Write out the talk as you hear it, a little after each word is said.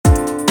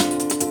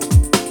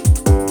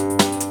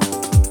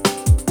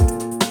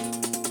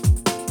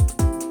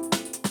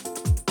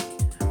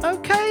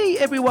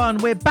everyone,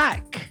 we're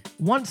back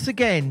once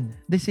again.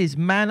 This is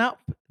Man Up,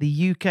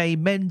 the UK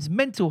men's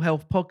mental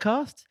health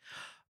podcast.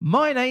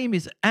 My name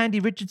is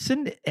Andy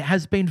Richardson. It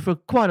has been for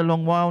quite a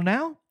long while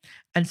now.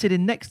 And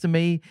sitting next to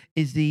me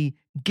is the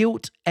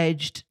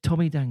guilt-edged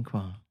Tommy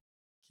Danquah.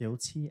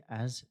 Guilty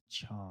as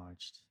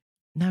charged.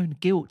 No,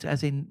 guilt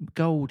as in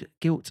gold,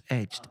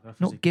 guilt-edged,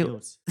 not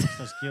guilt.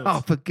 Guilt.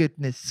 Oh, for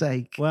goodness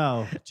sake.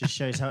 Well, just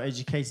shows how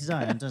educated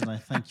I am, doesn't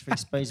it? Thank you for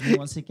exposing me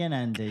once again,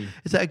 Andy.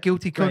 Is that a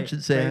guilty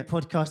conscience there?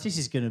 Great podcast this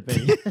is going to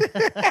be.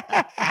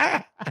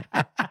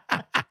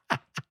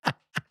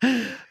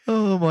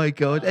 Oh my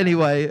God.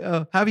 Anyway,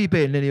 how have you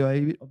been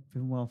anyway? I've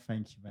been well,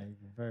 thank you, mate.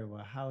 Very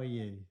well. How are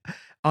you?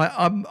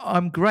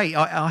 I'm great.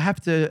 I have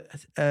to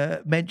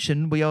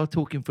mention we are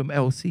talking from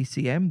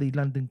LCCM, the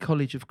London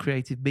College of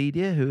Creative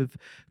Media, who have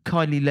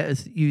kindly let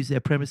us use their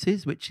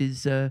premises, which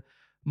is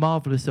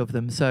marvellous of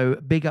them. So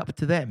big up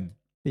to them.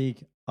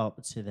 Big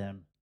up to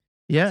them.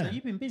 Yeah. So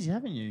you've been busy,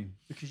 haven't you?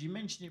 Because you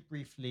mentioned it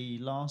briefly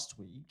last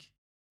week.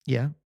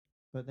 Yeah.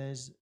 But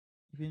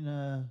you've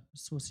been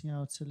sorting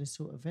out a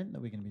little event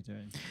that we're going to be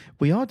doing.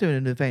 We are doing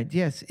an event.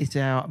 Yes, it's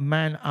our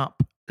Man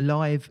Up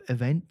live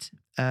event,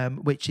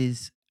 which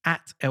is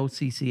at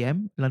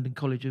LCCM, London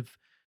College of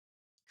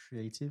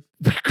Creative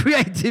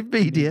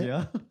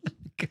Media.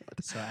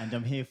 So, and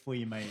I'm here for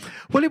you, mate.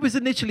 Well, it was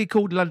initially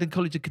called London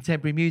College of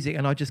Contemporary Music,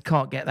 and I just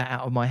can't get that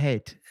out of my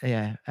head.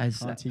 Yeah,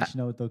 Can't teach an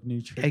old dog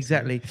new tricks.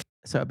 Exactly.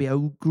 So it'll be a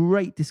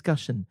great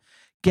discussion.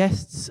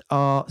 Guests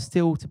are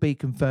still to be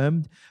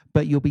confirmed,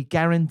 but you'll be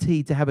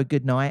guaranteed to have a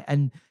good night,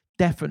 and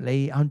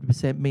definitely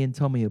 100% me and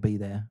Tommy will be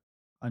there.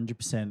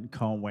 100%,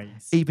 can't wait.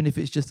 Even if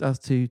it's just us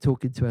two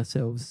talking to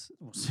ourselves.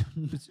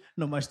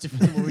 Not much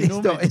different than what we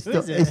normally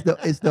do,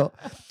 It's not.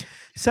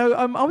 So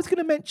I was going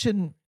to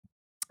mention,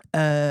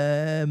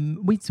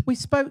 we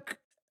spoke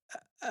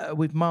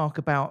with Mark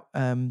about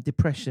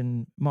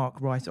depression,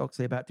 Mark Rice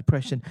Oxley about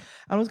depression.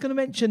 And I was going to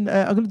mention,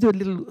 I'm going to do a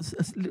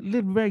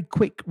little very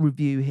quick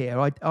review here.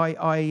 I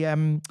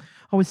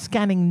was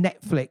scanning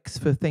Netflix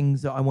for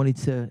things that I wanted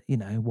to,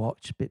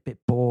 watch, a bit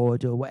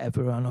bored or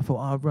whatever. And I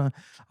thought,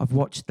 I've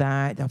watched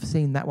that, I've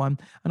seen that one.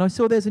 And I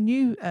saw there's a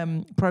new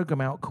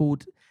program out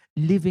called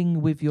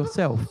Living with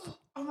Yourself.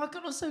 Oh my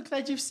God, I'm so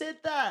glad you've said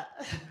that.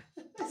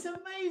 It's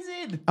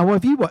amazing. Oh,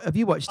 well, have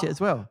you watched it as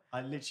well?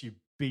 I literally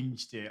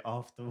binged it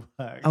after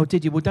work. Oh,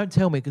 did you? Well, don't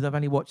tell me because I've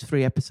only watched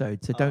 3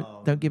 episodes, so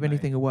don't give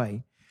anything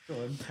away. Go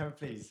on,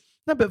 please.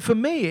 No, but for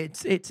me,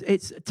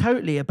 it's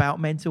totally about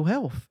mental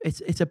health.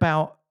 It's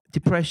about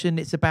depression.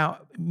 It's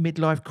about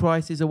midlife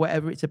crisis or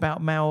whatever. It's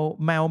about male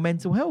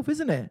mental health,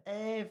 isn't it?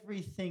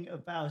 Everything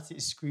about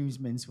it screams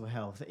mental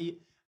health.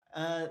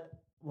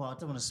 Well, I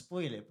don't want to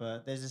spoil it,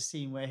 but there's a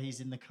scene where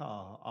he's in the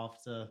car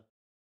after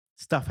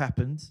stuff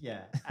happens.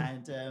 Yeah,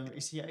 and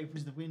he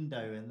opens the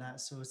window, and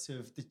that sort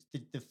of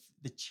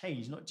the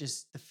change, not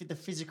just the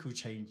physical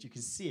change. You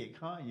can see it,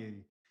 can't you?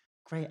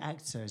 Great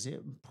actor, is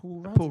it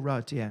Paul Rudd? Paul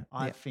Rudd, yeah.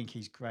 I think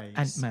he's great.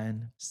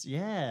 Ant-Man.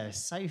 Yeah,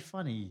 so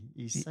funny.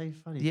 He's so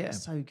funny. Yeah,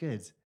 so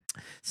good.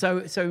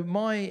 So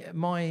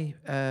my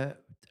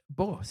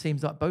boss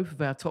seems like both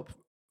of our top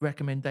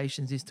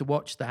recommendations is to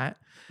watch that.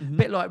 Mm-hmm. A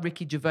bit like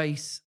Ricky Gervais.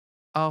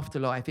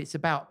 Afterlife, it's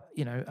about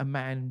a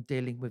man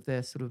dealing with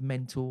their sort of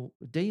mental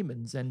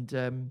demons, and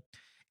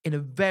in a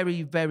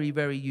very, very,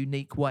 very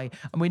unique way.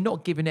 And we're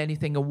not giving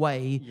anything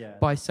away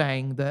by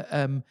saying that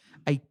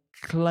a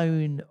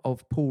clone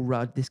of Paul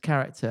Rudd, this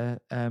character,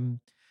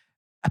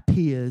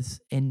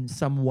 appears in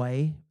some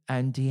way,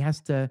 and he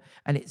has to,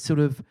 and it's sort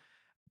of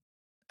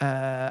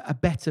a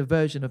better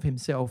version of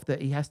himself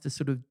that he has to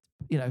sort of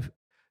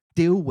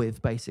deal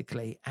with,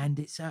 basically. And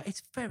it's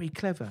very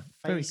clever.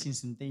 Facing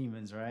some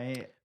demons,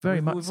 right?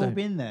 We've all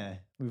been there.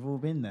 We've all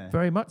been there.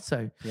 Very much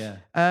so. Yeah.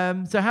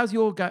 So how's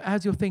your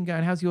thing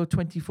going? How's your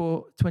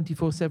 24/7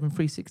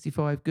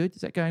 365 good?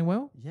 Is that going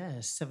well? Yeah,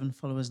 7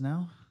 followers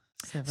now.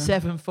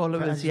 7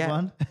 followers,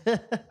 yeah.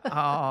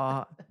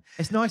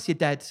 It's nice your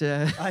dad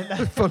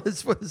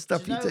follows for the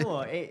stuff you do. You know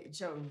what? It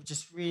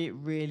just really,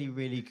 really,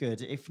 really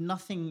good. If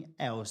nothing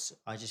else,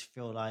 I just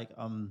feel like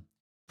I'm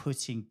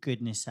putting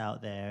goodness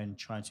out there and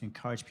trying to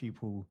encourage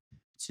people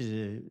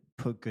to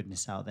put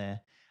goodness out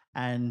there.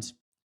 And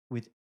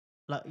with,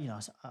 like,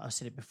 I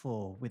said it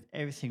before, with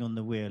everything on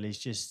the wheel is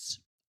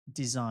just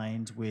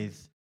designed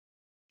with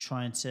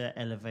trying to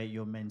elevate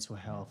your mental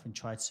health and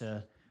try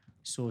to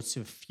sort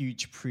of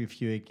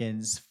future-proof you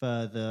against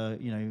further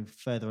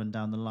on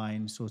down the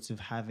line, sort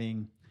of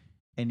having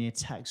any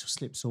attacks or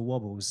slips or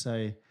wobbles.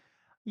 So,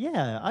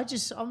 yeah, I'm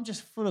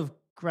just full of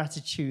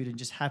gratitude and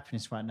just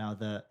happiness right now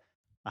that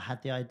I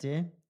had the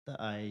idea, that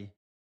I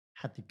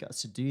had the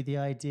guts to do the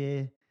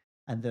idea,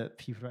 and that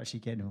people are actually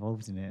getting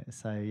involved in it.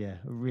 So, yeah,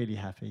 really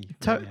happy.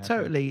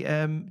 Totally.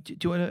 Do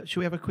you want to? Should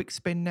we have a quick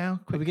spin now?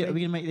 Are we going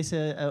to make this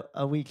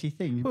a weekly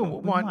thing? Well,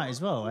 why might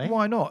as well, eh?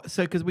 Why not?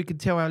 So, because we could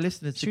tell our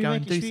listeners to go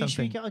and do something.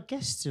 Should we get our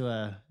guests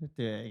to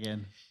do it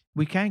again?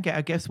 We can get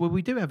a guest. Well,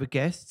 we do have a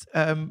guest.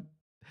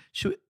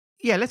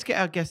 Yeah, let's get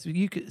our guest.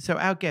 So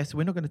our guest,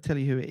 we're not going to tell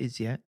you who it is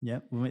yet. Yeah,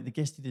 we'll make the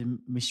guest do the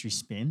mystery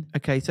spin.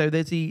 Okay, so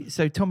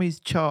so Tommy's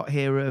chart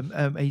here,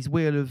 his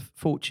wheel of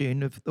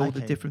fortune of all the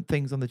Okay. different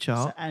things on the So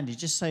chart. Andy,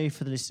 just so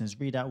for the listeners,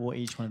 read out what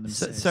each one of them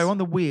So, says. so on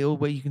the wheel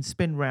where you can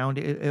spin round,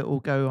 it will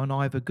go on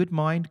either good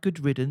mind,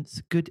 good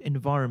riddance, good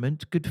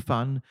environment, good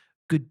fun,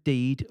 good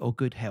deed, or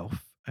good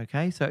health.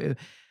 Okay, so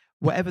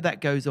whatever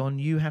that goes on,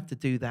 you have to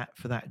do that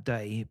for that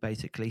day,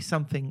 basically,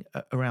 something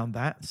around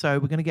that. So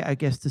we're going to get our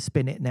guest to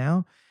spin it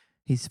now.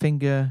 His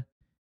finger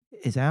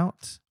is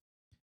out.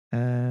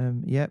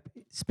 Yep,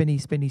 spinny,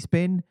 spinny,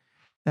 spin.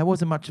 That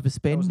wasn't much of a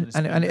spin, wasn't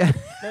a and spin.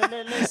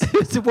 it,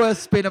 it's the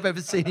worst spin I've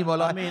ever seen in my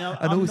life. I mean,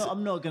 and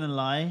I'm not going to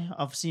lie.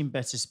 I've seen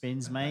better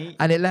spins, mate.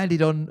 And it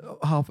landed on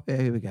half.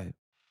 Here we go.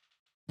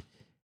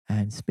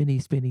 And spinny,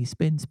 spinny,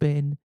 spin,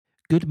 spin.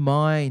 Good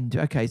mind.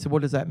 Okay, so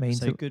what does that mean?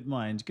 So good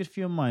mind, good for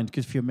your mind,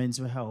 good for your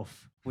mental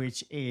health,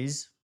 which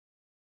is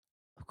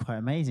quite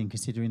amazing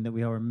considering that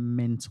we are a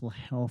mental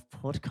health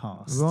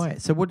podcast.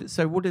 Right. So what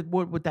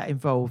would that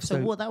involve? So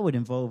what that would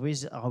involve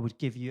is I would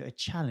give you a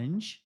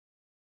challenge,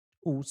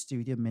 all to do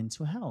with your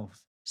mental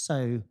health.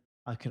 So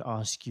I could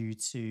ask you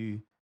to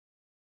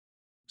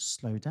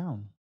slow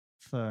down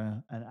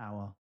for an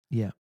hour.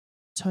 Yeah.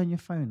 Turn your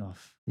phone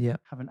off. Yeah.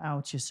 Have an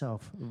hour to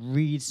yourself.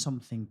 Read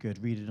something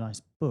good. Read a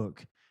nice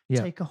book.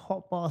 Yeah. Take a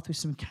hot bath with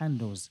some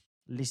candles.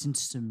 Listen to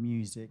some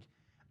music.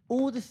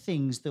 All the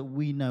things that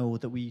we know or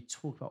that we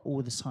talk about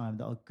all the time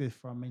that are good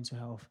for our mental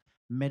health.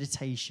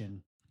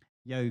 Meditation,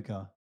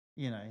 yoga,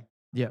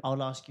 Yeah.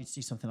 I'll ask you to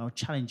do something. I'll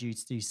challenge you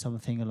to do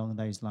something along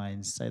those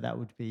lines. So that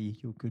would be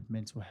your good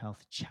mental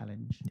health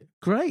challenge.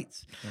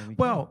 Great. There we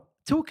go. Well,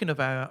 talking of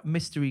our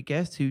mystery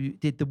guest who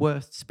did the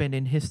worst spin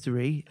in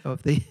history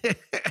of the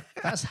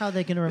That's how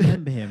they're going to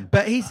remember him.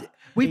 But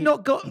we've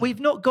not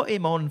got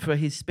him on for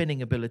his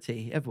spinning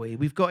ability, have we?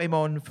 We've got him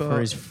on for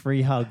his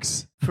free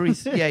hugs.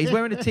 Yeah, he's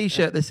wearing a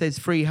t-shirt that says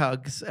free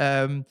hugs,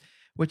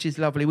 which is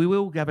lovely. We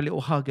will have a little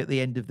hug at the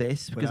end of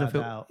this because Without I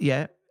feel doubt.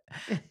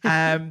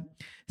 yeah.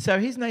 So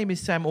his name is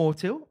Sam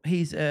Ortill.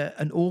 He's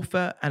an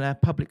author and a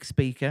public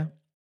speaker,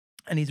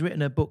 and he's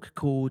written a book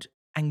called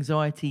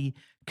Anxiety,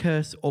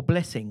 Curse or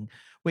Blessing,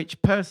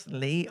 which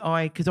personally,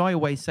 because I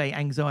always say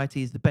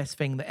anxiety is the best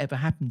thing that ever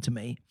happened to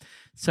me.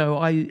 So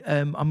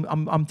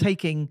I'm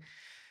taking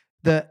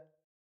that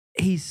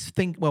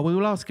well, we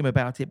will ask him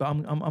about it, but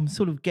I'm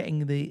sort of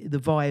getting the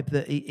vibe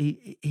that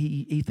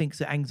he thinks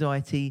that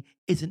anxiety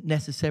isn't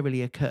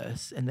necessarily a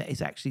curse and that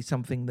it's actually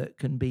something that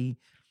can be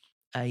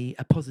a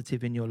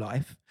positive in your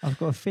life. I've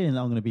got a feeling that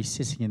I'm going to be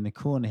sitting in the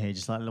corner here,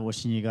 just like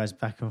watching you guys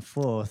back and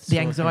forth. The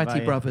talking Anxiety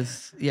about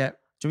Brothers, yeah.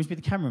 Do you want me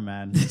to be the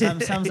cameraman?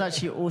 Sam's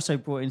actually also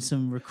brought in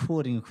some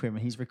recording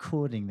equipment. He's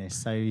recording this,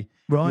 so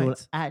you'll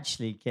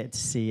actually get to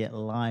see it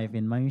live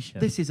in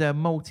motion. This is a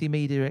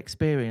multimedia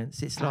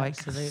experience. It's like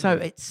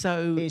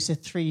Absolutely. It's a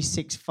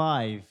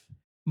 365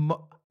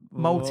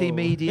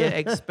 multimedia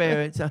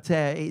experience. I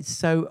tell you, it's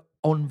so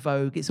on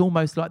vogue. It's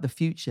almost like the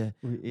future.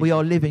 We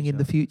are living in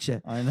the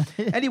future. I know.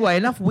 Anyway,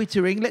 enough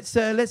wittering. Let's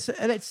say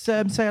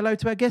hello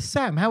to our guest,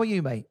 Sam. How are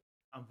you, mate?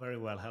 I'm very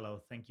well. Hello.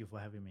 Thank you for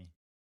having me.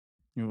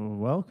 You're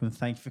welcome.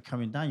 Thank you for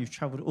coming down. You've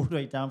travelled all the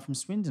way down from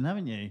Swindon,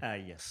 haven't you?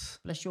 Yes.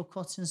 Bless your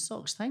cotton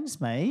socks.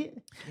 Thanks, mate.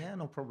 Yeah,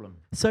 no problem.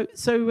 So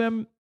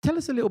tell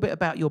us a little bit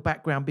about your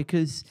background,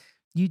 because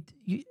you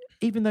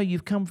even though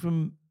you've come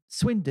from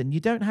Swindon,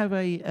 you don't have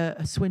a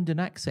Swindon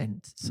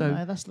accent. So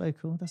No, that's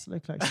local. That's a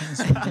local accent in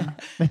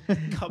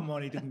Swindon. Come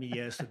on, it took me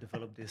years to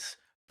develop this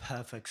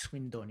perfect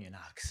Swindonian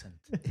accent.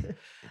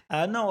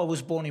 No, I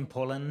was born in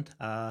Poland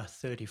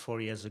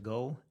 34 years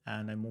ago,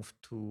 and I moved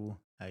to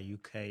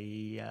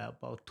UK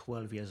about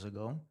 12 years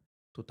ago,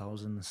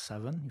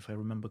 2007, if I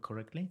remember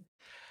correctly.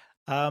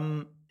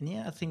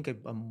 Yeah, I think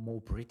I'm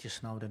more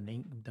British now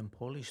than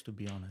Polish, to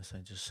be honest. I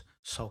just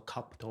soak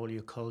up all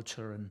your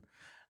culture and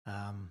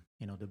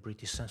the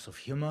British sense of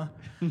humor.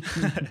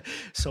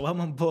 So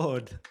I'm on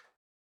board.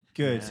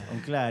 Good. Yeah.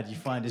 I'm glad you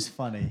find us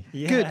funny.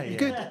 Yeah,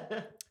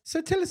 good. So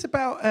tell us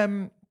about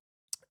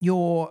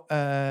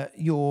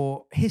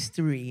your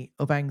history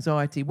of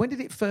anxiety. When did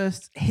it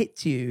first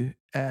hit you,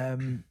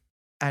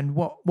 and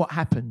what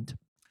happened?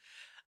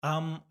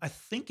 I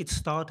think it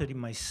started in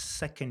my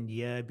second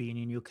year being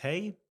in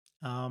UK.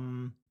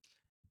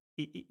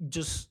 It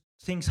just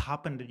things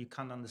happen that you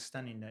can't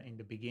understand in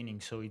the beginning.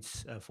 So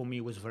it's for me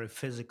it was very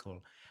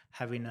physical,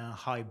 having a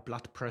high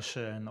blood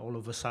pressure and all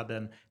of a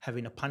sudden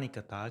having a panic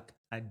attack.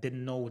 I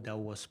didn't know that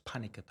was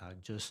panic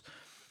attack. Just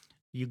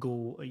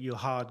your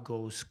heart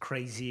goes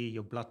crazy,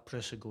 your blood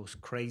pressure goes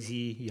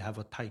crazy, you have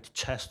a tight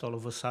chest all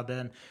of a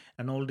sudden,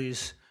 and all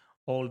these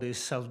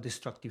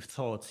self-destructive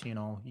thoughts,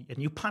 and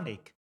you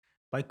panic.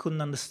 But I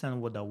couldn't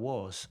understand what that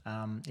was.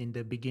 In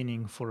the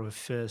beginning, for the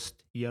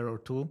first year or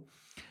two,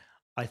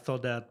 I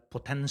thought that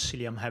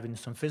potentially I'm having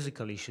some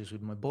physical issues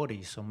with my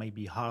body, so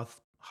maybe heart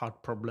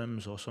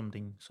problems or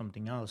something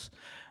else.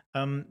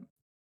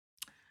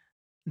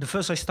 The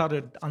first I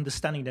started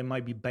understanding that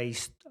might be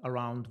based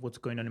around what's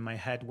going on in my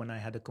head when I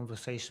had a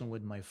conversation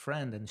with my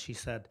friend, and she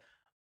said,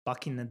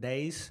 back in the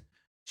days,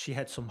 she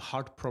had some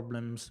heart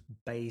problems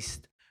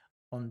based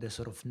on the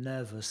sort of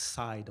nervous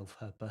side of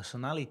her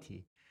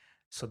personality.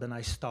 So then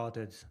I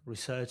started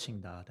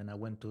researching that, and I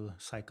went to a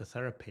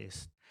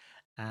psychotherapist,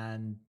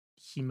 and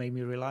he made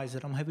me realize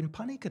that I'm having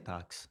panic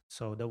attacks.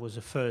 So that was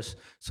the first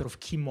sort of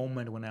key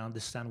moment when I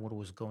understand what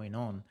was going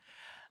on.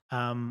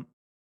 Um,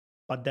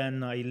 but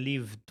then I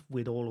lived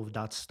with all of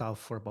that stuff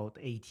for about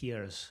 8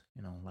 years.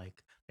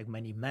 Like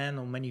many men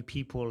or many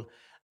people,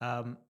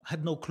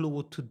 had no clue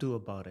what to do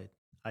about it.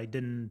 I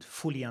didn't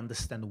fully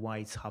understand why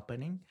it's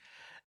happening.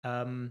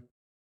 Um,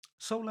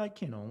 so,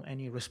 like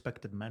any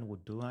respected man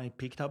would do, I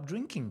picked up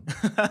drinking.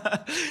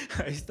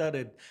 I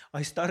started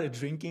I started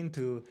drinking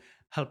to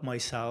help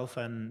myself,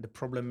 and the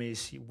problem is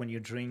when you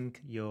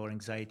drink, your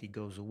anxiety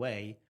goes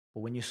away,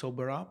 but when you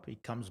sober up,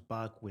 it comes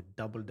back with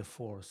double the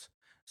force.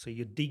 So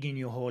you're digging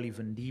your hole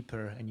even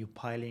deeper, and you're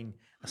piling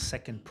a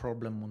second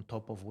problem on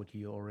top of what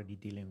you're already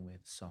dealing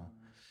with. So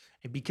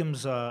it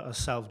becomes a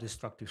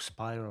self-destructive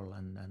spiral,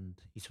 and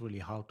it's really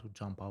hard to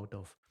jump out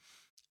of.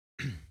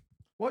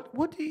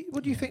 What do you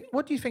Yeah. think?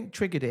 What do you think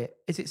triggered it?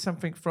 Is it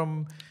something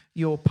from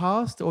your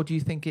past, or do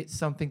you think it's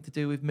something to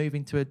do with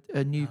moving to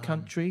a new Um,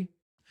 country?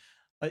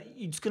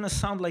 It's gonna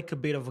sound like a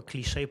bit of a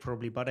cliche,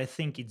 probably, but I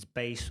think it's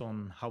based on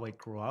how I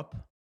grew up.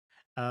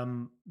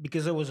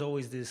 Because I was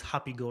always this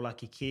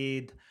happy-go-lucky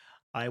kid.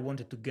 I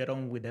wanted to get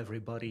on with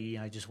everybody.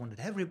 I just wanted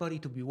everybody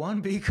to be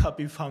one big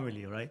happy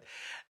family, right?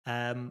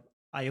 Um,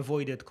 I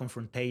avoided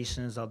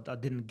confrontations. I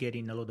didn't get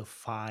in a lot of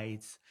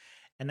fights,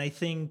 and I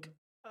think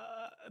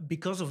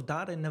because of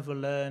that, I never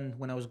learned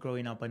when I was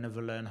growing up. I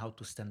never learned how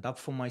to stand up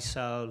for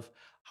myself,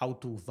 how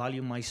to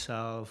value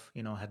myself.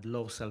 Had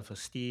low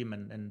self-esteem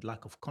and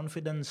lack of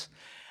confidence.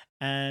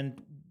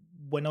 And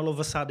when all of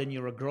a sudden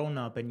you're a grown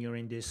up and you're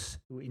in this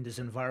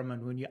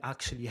environment when you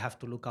actually have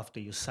to look after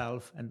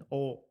yourself and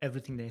all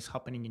everything that is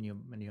happening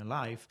in your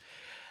life,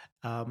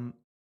 um,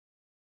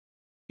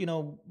 you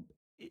know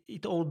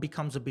it all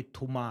becomes a bit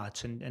too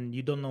much, and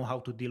you don't know how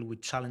to deal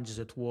with challenges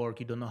at work.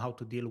 You don't know how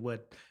to deal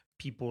with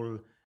people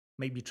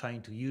maybe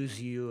trying to use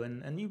you,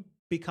 and you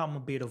become a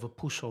bit of a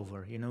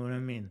pushover. You know what I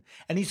mean?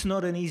 And it's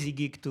not an easy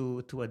gig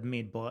to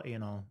admit, but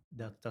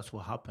that's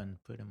what happened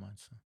pretty much.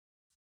 So,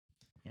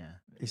 yeah.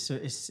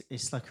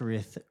 It's like a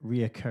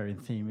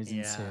reoccurring theme, isn't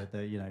Yeah. it?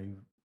 That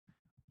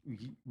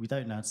we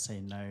don't know how to say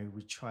no.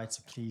 We try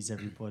to please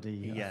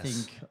everybody. I Yes.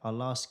 think our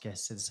last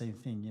guest said the same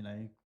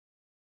thing.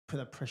 Put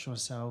that pressure on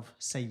yourself,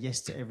 say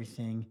yes to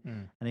everything,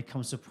 Mm. and it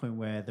comes to a point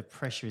where the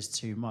pressure is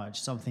too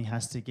much. Something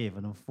has to give,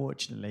 and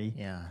unfortunately,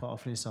 Yeah. quite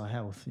often it's our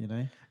health.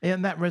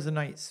 And that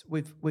resonates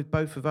with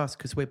both of us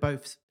because we're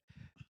both,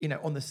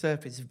 on the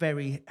surface,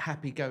 very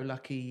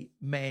happy-go-lucky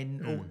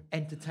men, or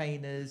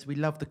entertainers. We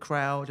love the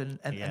crowd and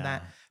that,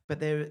 Yeah.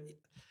 but there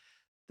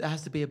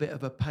has to be a bit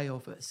of a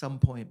payoff at some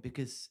point,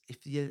 because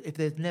if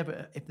there's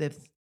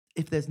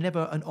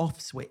never an off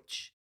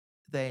switch,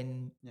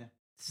 then Yeah.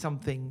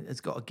 something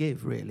has got to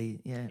give, really.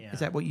 Yeah. Yeah. Is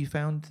that what you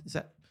found? Is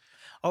that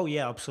Oh,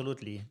 yeah,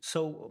 absolutely.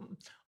 So,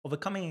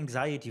 overcoming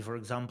anxiety, for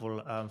example,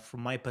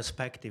 from my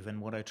perspective, and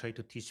what I try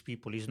to teach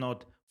people is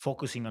not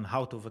focusing on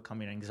how to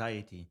overcome your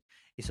anxiety.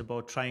 It's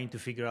about trying to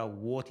figure out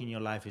what in your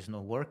life is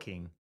not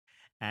working.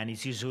 And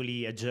it's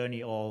usually a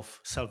journey of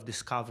self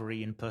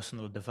discovery and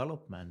personal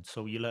development.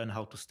 So, you learn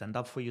how to stand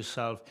up for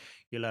yourself,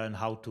 you learn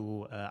how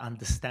to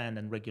understand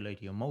and regulate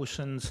your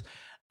emotions.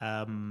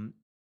 Um,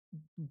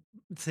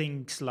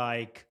 Things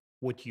like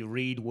what you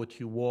read, what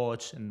you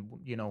watch, and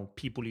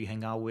people you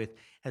hang out with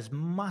has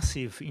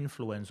massive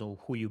influence on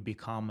who you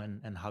become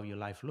and how your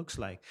life looks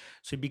like.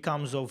 So it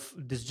becomes of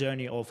this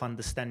journey of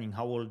understanding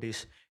how all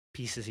these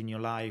pieces in your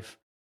life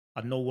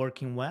are not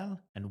working well,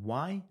 and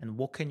why, and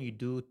what can you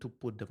do to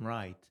put them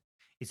right.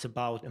 It's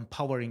about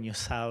empowering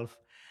yourself,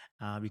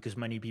 because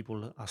many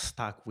people are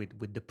stuck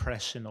with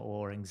depression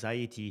or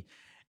anxiety.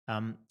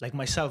 Like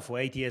myself, for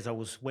 8 years I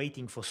was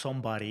waiting for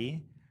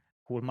somebody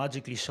who will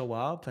magically show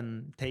up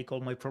and take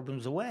all my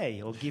problems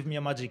away, or give me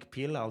a magic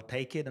pill. I'll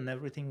take it and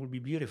everything will be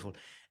beautiful.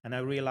 And I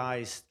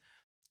realized,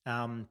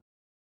 um,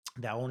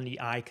 that only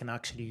I can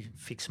actually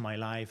fix my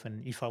life.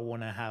 And if I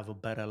want to have a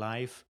better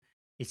life,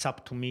 it's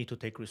up to me to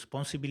take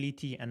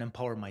responsibility and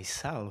empower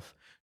myself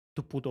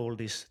to put all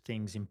these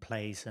things in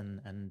place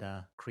and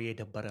create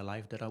a better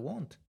life that I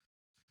want.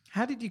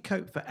 How did you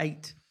cope for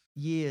 8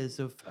 years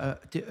of?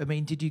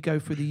 Did you go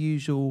through the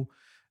usual,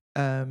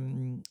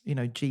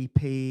 GP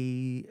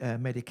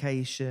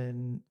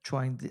medication,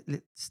 trying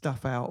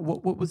stuff out?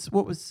 What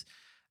was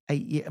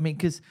 8 years? I mean,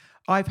 because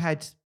I've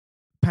had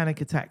panic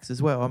attacks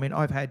as well. I mean,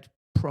 I've had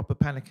proper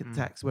panic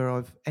attacks where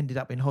I've ended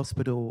up in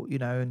hospital.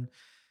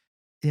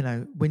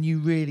 And when you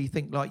really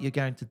think like you're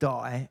going to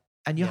die,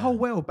 and your whole Yeah.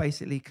 world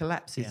basically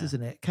collapses, Yeah.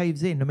 isn't it?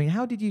 Caves in. I mean,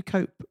 how did you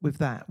cope with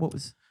that? What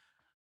was?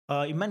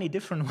 In many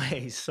different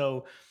ways.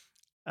 So,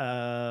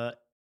 uh,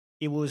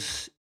 it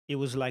was it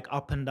was like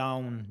up and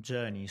down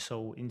journey.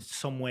 So in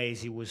some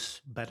ways it was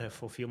better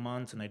for a few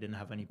months and I didn't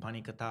have any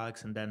panic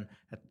attacks, and then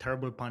had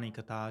terrible panic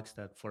attacks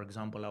that, for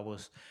example, I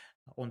was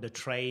on the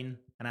train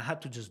and I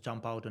had to just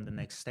jump out on the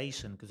next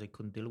station because I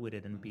couldn't deal with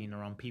it and being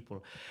around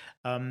people.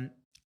 um,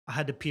 I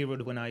had a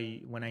period when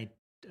I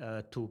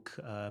took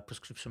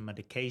prescription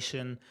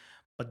medication,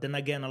 but then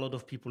again, a lot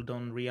of people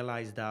don't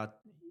realize that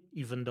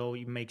even though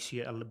it makes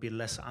you a little bit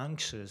less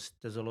anxious,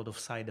 there's a lot of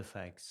side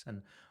effects.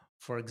 And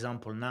for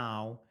example,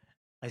 now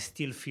I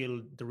still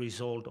feel the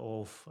result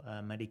of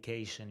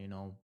medication,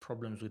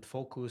 problems with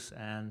focus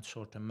and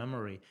short-term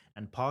memory,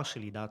 and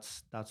partially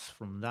that's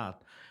from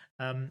that.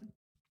 Um,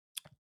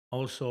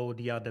 Also,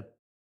 the other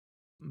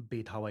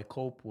bit how I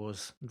cope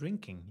was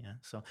drinking. Yeah.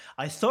 So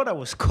I thought I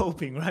was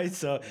coping, right?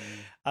 So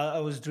I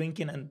was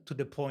drinking, and to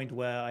the point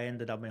where I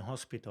ended up in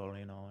hospital,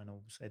 and I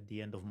was at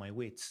the end of my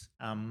wits.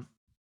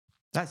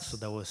 That's So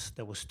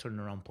that was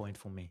turnaround point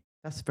for me.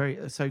 that's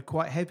very so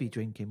quite heavy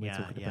drinking we're Yeah,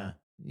 talking yeah. about.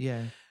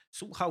 Yeah.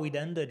 So how it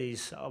ended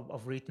is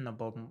I've written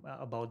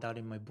about that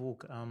in my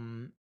book.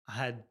 I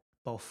had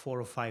about 4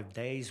 or 5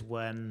 days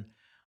when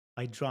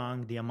I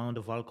drank the amount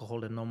of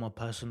alcohol a normal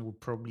person would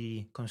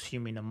probably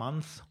consume in a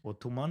month or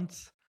 2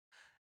 months.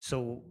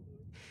 So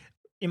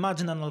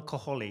imagine an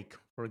alcoholic,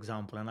 for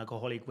example. An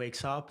alcoholic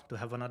wakes up to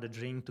have another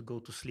drink to go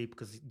to sleep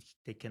because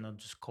they cannot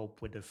just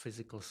cope with the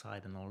physical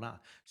side and all that.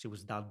 So it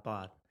was that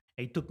bad.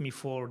 It took me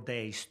 4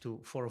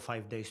 or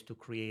 5 days to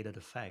create that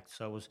effect.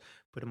 So I was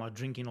pretty much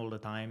drinking all the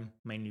time,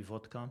 mainly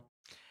vodka.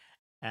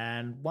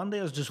 And one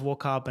day I just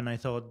woke up and I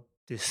thought,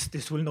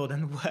 this will not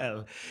end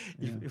well.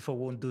 Yeah. If I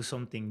won't do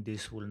something,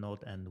 this will not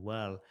end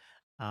well.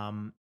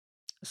 Um,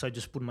 so I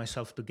just put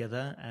myself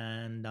together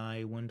and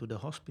I went to the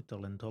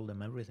hospital and told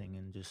them everything,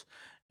 and just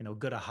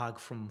got a hug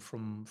from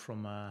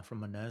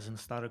a nurse and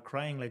started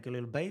crying like a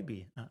little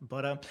baby.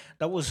 But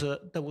that was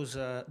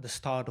the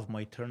start of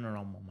my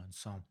turnaround moment.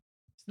 So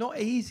It's not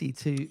easy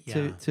to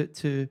Yeah.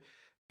 to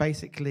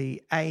basically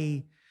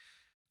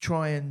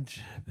try and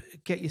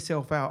get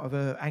yourself out of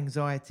a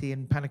anxiety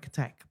and panic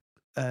attack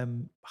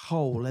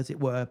hole, as it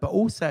were, but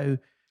also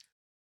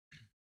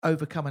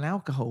overcome an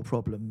alcohol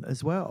problem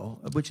as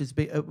well, which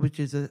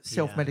is a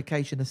self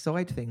medication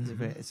aside things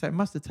of it. So it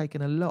must have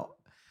taken a lot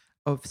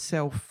of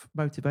self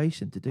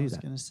motivation to I do was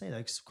that. going to say that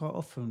because quite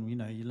often,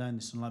 you learn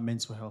this on like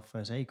mental health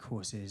first aid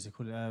courses. They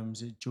call it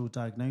is it dual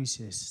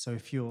diagnosis. So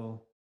if you're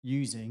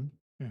using,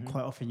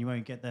 quite often you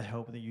won't get the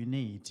help that you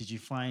need. Did you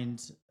find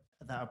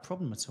that a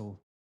problem at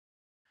all?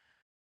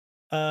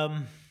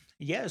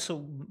 Yeah, so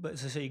but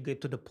as I say, you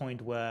get to the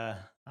point where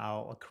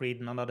I'll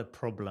create another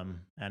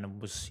problem, and it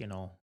was,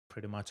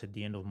 pretty much at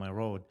the end of my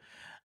road.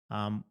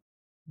 Um,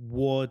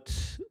 what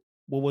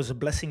what was a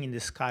blessing in the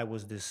sky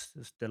was this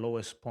the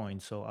lowest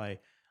point. So I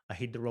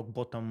hit the rock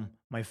bottom,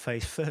 my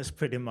face first,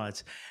 pretty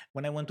much.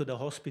 When I went to the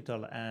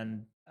hospital,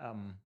 and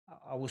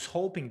I was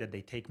hoping that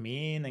they take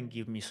me in and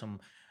give me some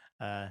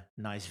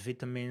nice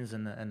vitamins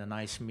and a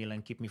nice meal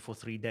and keep me for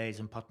 3 days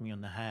and pat me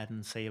on the head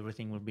and say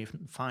everything will be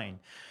fine.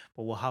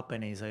 But what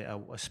happened is I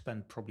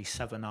spent probably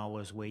 7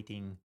 hours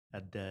waiting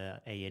at the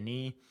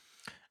A&E.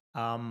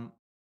 Um,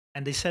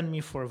 and they sent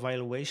me for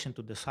evaluation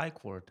to the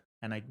psych ward.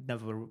 And I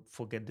never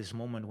forget this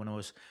moment when I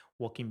was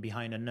walking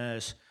behind a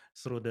nurse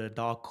through the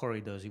dark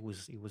corridors. It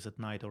was at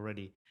night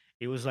already.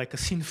 It was like a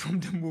scene from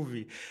the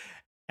movie.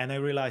 And I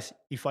realized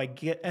if I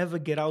ever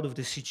get out of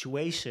this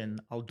situation,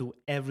 I'll do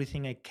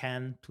everything I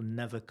can to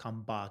never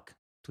come back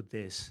to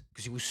this,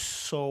 because it was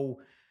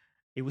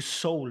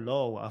so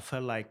low. I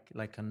felt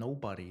like a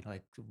nobody,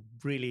 like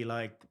really,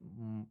 like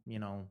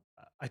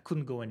I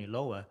couldn't go any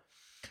lower.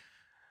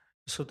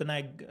 So then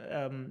I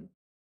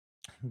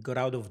got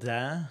out of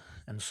there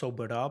and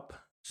sobered up.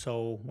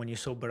 So when you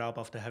sober up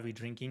after heavy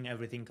drinking,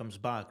 everything comes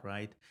back,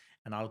 right?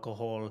 And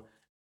alcohol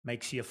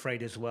makes you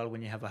afraid as well.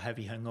 When you have a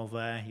heavy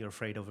hangover, you're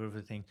afraid of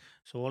everything.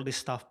 So all this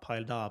stuff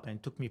piled up, and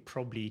it took me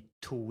probably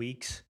 2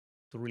 weeks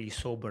to really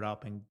sober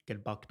up and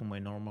get back to my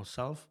normal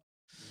self.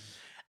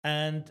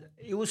 And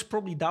it was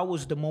probably that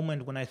was the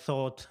moment when I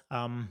thought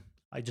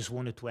I just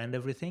wanted to end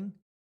everything.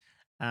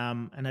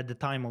 And at the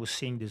time, I was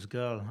seeing this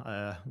girl.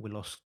 We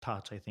lost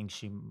touch. I think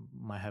she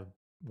might have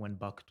went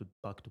back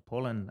to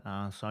Poland.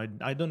 So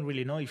I don't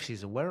really know if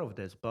she's aware of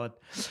this, but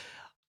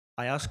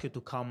I asked her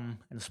to come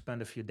and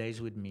spend a few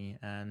days with me,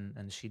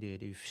 and she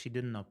did. If she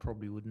didn't, I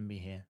probably wouldn't be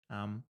here.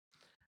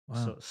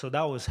 Wow. So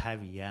that was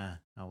heavy. Yeah,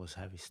 that was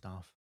heavy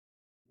stuff.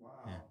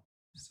 Wow.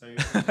 So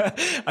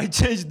I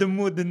changed the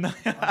mood, didn't I was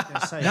I? going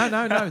to say,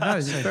 No.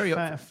 It's so very.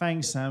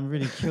 thanks, Sam.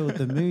 Really killed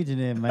the mood in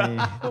here, mate.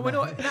 Well, we're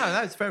not. No,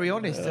 that's very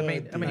honest. I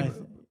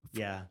mean,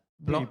 Yeah.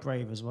 Really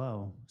brave as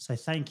well. So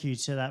thank you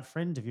to that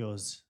friend of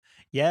yours.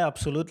 Yeah,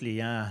 absolutely.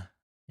 Yeah.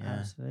 Yeah.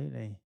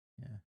 Absolutely.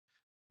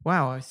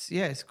 wow.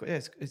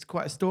 It's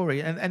quite a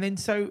story. And then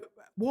so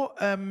what?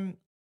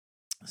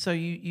 So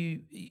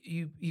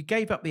you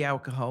gave up the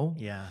alcohol.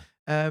 Yeah.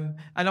 And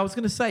I was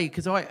going to say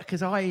because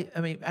I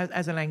mean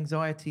as an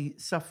anxiety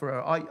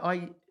sufferer,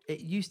 I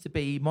it used to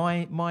be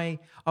my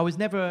I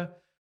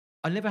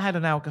never had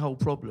an alcohol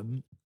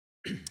problem.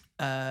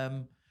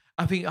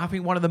 I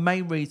think one of the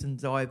main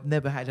reasons I've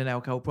never had an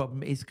alcohol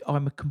problem is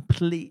I'm a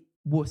complete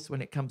wuss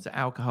when it comes to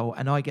alcohol,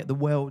 and I get the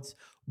world's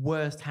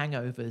worst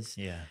hangovers.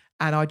 Yeah.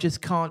 And I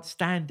just can't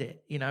stand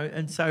it,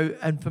 And so,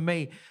 and for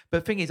me, but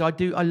the thing is, I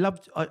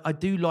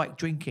do like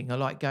drinking. I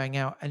like going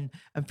out, and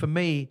for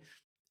me,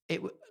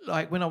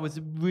 like when I was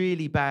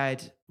really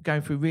bad,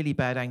 going through really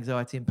bad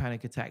anxiety and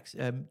panic attacks,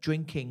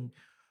 drinking.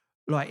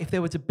 Like if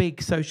there was a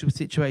big social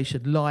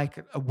situation,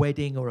 like a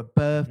wedding or a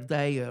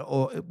birthday,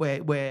 or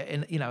where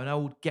in, you know, an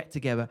old get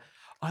together,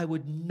 I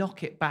would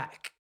knock it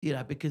back, you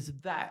know, because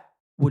that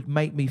would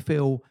make me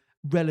feel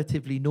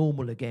relatively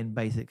normal again,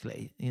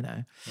 basically, you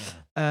know.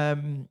 Yeah.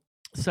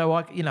 So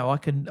I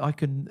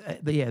can,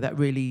 yeah, that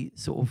really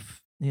sort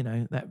of, you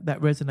know,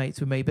 that resonates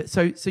with me. But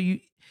so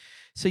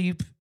you've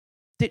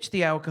ditched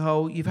the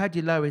alcohol, you've had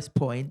your lowest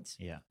point.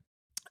 Yeah.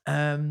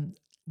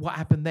 What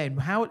happened then?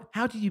 How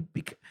did you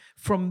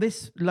from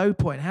this low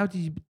point? How did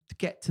you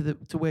get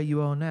to where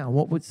you are now?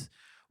 What were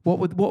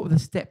the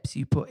steps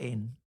you put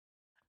in?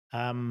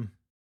 So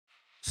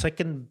I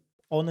can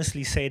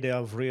honestly say that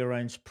I've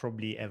rearranged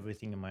probably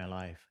everything in my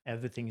life.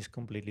 Everything is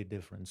completely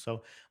different.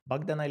 So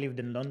back then I lived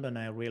in London.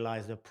 I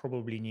realized I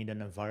probably need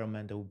an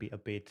environment that would be a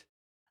bit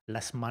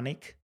less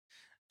manic.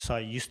 So I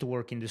used to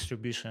work in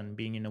distribution,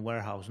 being in a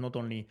warehouse. Not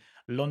only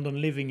London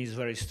living is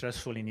very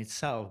stressful in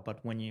itself, but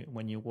when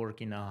you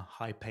work in a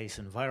high-paced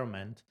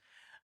environment,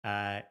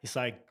 it's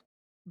like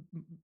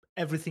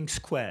everything's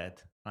squared,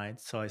 right?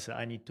 So I said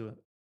I need to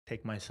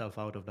take myself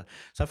out of that.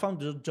 So I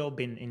found a job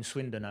in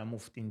Swindon. I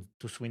moved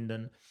into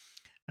Swindon,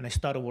 and I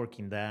started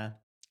working there.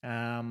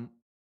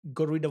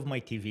 Got rid of my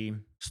TV,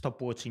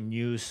 stopped watching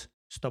news,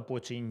 stopped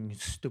watching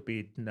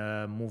stupid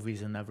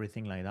movies and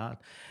everything like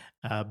that.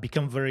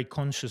 Become very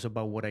conscious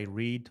about what I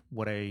read,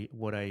 what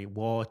I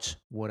watch,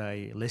 what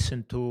I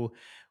listen to,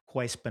 who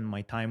I spend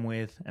my time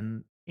with.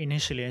 And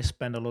initially, I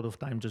spent a lot of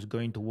time just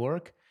going to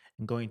work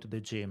and going to the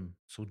gym.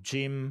 So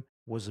gym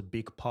was a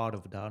big part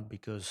of that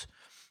because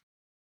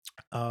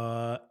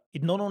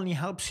it not only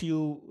helps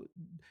you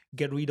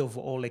get rid of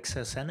all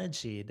excess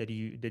energy that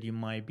you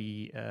might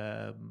be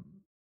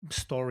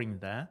storing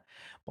there,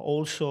 but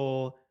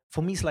also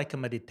for me it's like a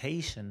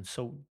meditation.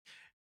 So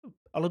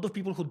a lot of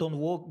people who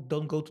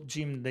don't go to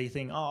gym, they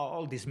think, oh,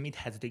 all these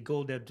meatheads, they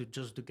go there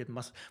to get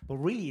muscle. But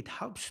really, it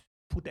helps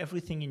put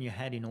everything in your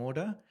head in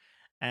order.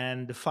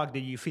 And the fact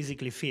that you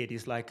physically fit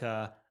is like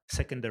a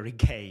secondary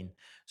gain.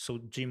 So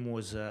gym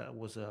was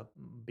a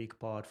big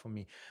part for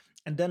me.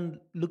 And then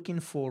looking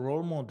for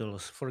role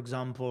models. For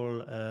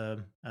example,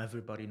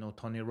 everybody know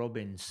Tony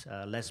Robbins,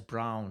 Les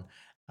Brown.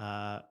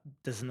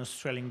 There's an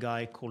Australian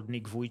guy called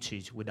Nick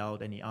Vujicic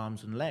without any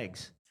arms and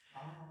legs.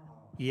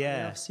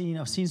 Yeah, I've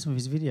seen some of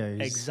his videos.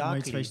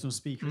 exactly. Motivational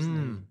speaker,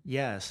 isn't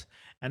Yes,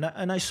 and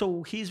I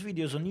saw his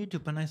videos on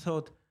YouTube, and I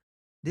thought,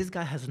 this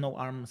guy has no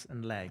arms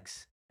and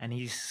legs, and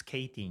he's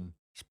skating,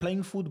 he's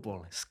playing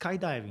football,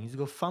 skydiving, he's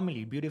got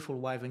family, beautiful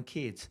wife and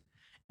kids,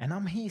 and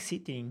I'm here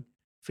sitting,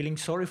 feeling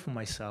sorry for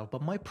myself,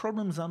 but my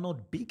problems are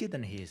not bigger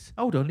than his.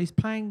 Hold on, he's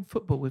playing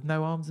football with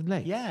no arms and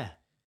legs. Yeah,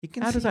 you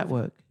can. How does see that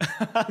work?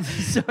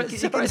 You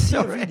can see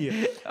a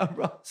video. Oh,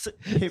 right. So,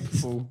 Hip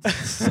ball.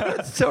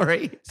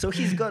 Sorry. so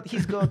he's got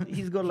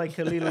like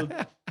a little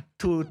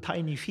two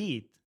tiny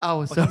feet.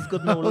 Oh, But sorry. he's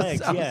got no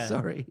legs, Oh, yeah.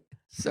 sorry.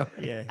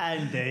 Yeah.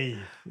 Andy.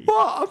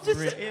 What? I'm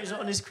just. It was an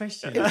honest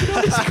question. It was an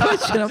honest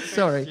question. I'm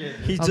sorry.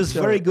 He's I'm just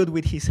sorry. very good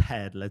with his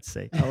head, let's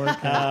say. Oh,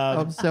 okay.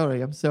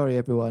 I'm sorry,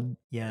 everyone.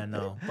 Yeah,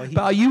 no. But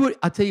But you were.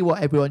 I tell you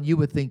what, everyone, you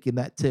were thinking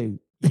that too.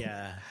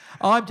 yeah.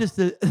 I'm just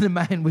the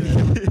man with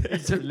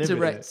living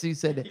Tourette's who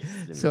said it.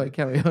 Sorry,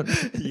 carry on.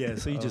 Yeah,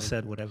 so you just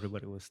said what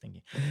everybody was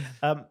thinking.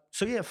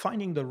 So yeah,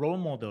 finding the role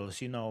models,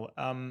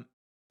 and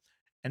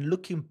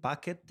looking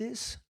back at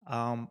this,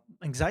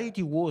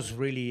 anxiety was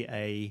really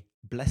a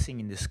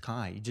blessing in the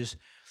sky. Just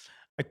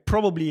like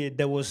probably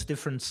there was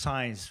different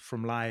signs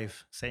from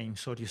life saying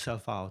sort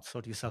yourself out,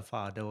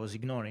 that I was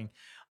ignoring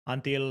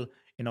until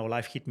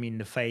life hit me in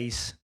the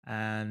face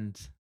and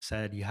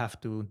said you have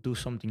to do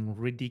something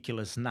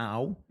ridiculous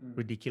now,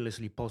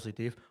 ridiculously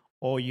positive,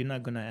 or you're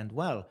not gonna end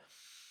well.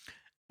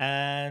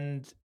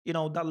 And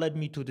that led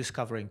me to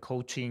discovering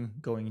coaching,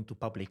 going into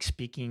public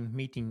speaking,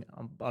 meeting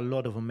a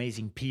lot of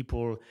amazing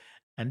people,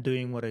 and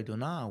doing what I do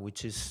now,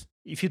 which is,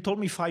 if you told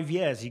me 5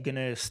 years you're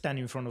gonna stand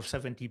in front of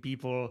 70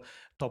 people,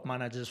 top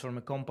managers from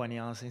a company,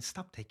 I was saying,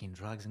 stop taking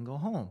drugs and go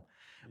home.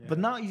 But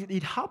now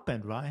it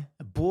happened, right?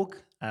 A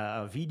book,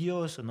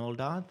 videos, and all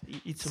that.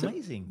 It's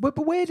amazing. But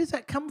where does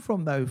that come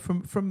from, though?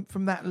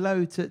 From that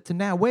low to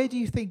now, where do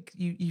you think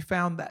you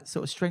found that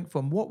sort of strength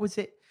from? What was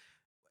it?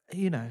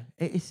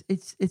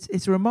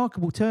 It's a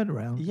remarkable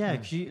turnaround. Yeah,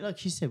 because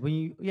like you said,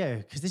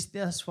 because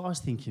that's what I was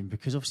thinking.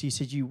 Because obviously you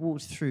said you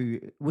walked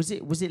through. Was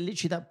it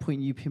literally that point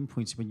you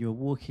pinpointed when you were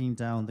walking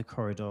down the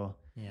corridor?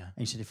 Yeah. And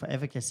you said, if I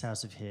ever get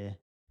out of here,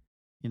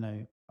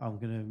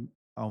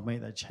 I'll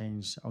make that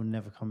change. I'll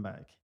never come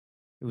back.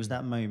 It was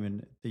that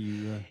moment that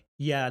you.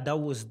 Yeah, that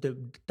was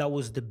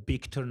the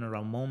big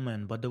turnaround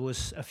moment. But there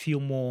was a few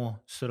more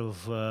sort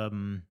of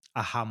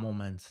aha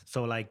moments.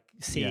 So like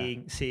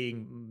seeing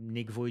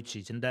Nick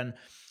Vujicic, and then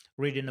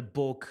reading a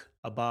book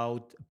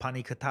about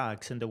panic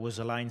attacks, and there was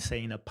a line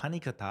saying a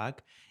panic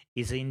attack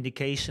is an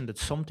indication that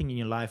something in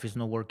your life is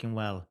not working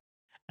well.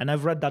 And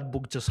I've read that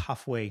book just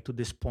halfway to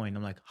this point.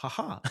 I'm like,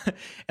 haha.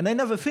 And I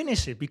never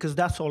finished it because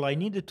that's all I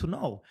needed to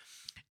know.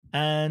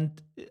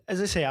 And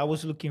as I say, I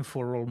was looking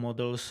for role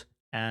models,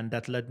 and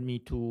that led me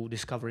to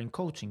discovering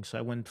coaching. So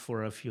I went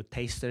for a few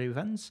taster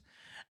events,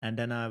 and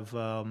then I've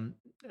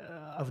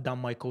done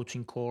my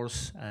coaching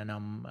course, and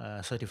I'm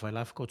a certified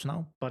life coach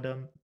now. But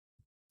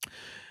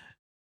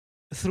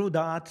through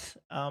that,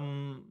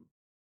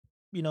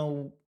 you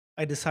know,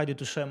 I decided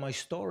to share my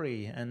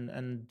story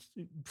and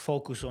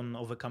focus on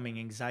overcoming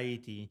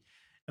anxiety.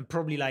 And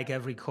probably like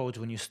every coach,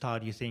 when you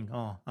start, you think,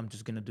 "Oh, I'm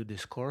just gonna do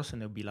this course,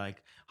 and there'll be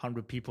like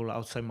 100 people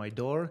outside my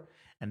door,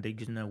 and they're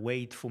gonna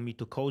wait for me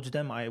to coach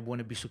them. I want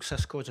to be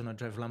success coach, and I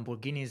drive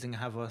Lamborghinis and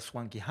have a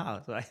swanky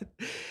house, right?"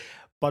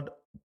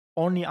 But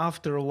only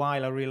after a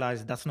while, I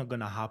realized that's not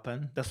gonna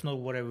happen. That's not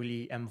what I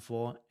really am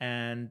for,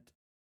 and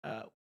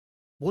uh,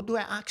 what do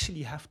I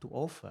actually have to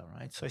offer,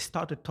 right? So I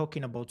started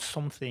talking about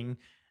something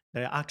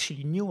that I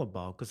actually knew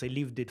about because I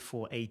lived it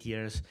for 8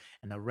 years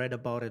and I read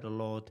about it a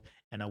lot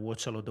and I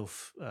watched a lot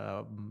of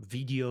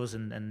videos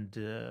and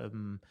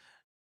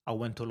I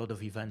went to a lot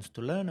of events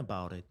to learn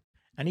about it.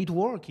 And it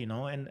worked,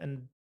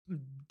 and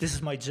this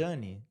is my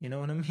journey, you know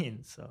what I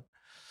mean? So,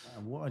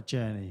 Man, what a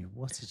journey!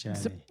 What a So,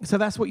 journey! so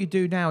that's what you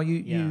do now.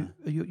 yeah,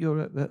 You're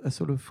a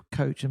sort of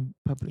coach and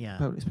yeah.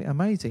 public speaker.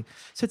 Amazing.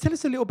 So tell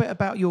us a little bit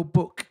about your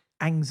book,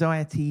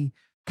 Anxiety: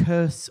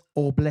 Curse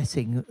or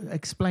Blessing.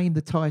 Explain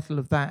the title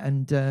of that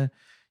and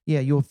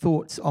yeah, your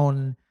thoughts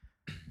on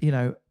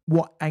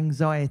what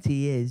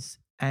anxiety is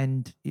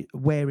and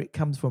where it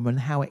comes from and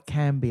how it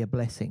can be a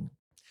blessing.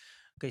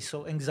 Okay,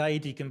 so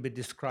anxiety can be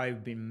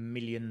described in a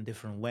million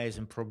different ways,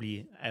 and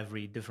probably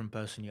every different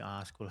person you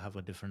ask will have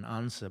a different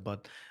answer.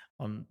 But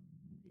on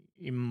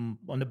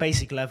on the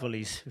basic level,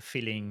 is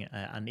feeling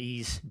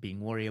unease, being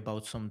worried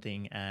about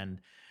something, and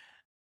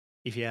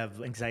if you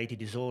have anxiety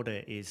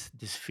disorder, is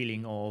this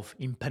feeling of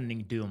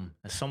impending doom.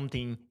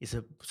 Something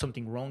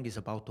wrong is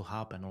about to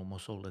happen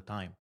almost all the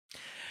time.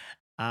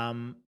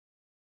 Um,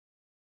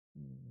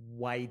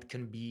 why it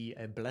can be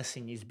a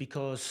blessing is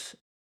because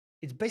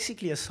it's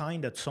basically a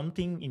sign that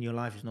something in your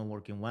life is not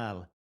working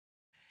well.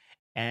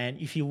 And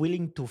if you're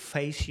willing to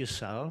face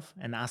yourself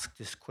and ask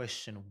this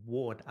question,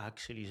 what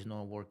actually is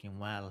not working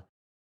well,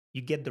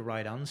 you get the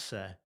right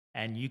answer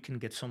and you can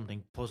get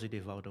something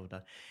positive out of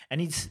that. And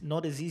it's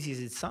not as easy as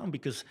it sounds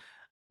because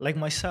like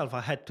myself,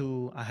 I had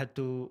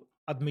to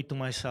admit to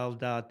myself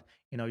that,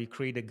 you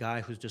create a guy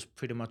who's just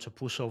pretty much a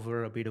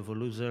pushover, a bit of a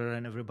loser,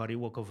 and everybody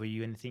walk over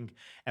you and think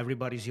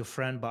everybody's your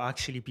friend, but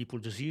actually people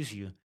just use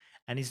you.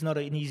 And it's not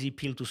an easy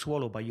pill to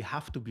swallow, but you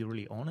have to be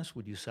really honest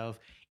with yourself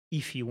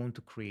if you want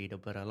to create a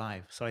better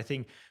life. So I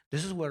think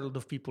this is where a lot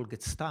of people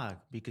get stuck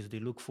because they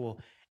look for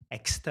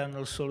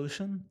external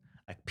solution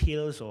like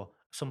pills or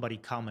somebody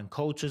come and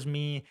coaches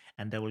me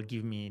and they will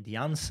give me the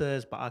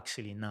answers. But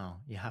actually, no,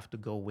 you have to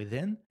go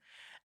within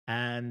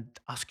and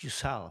ask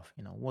yourself,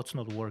 what's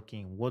not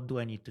working? What do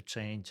I need to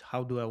change?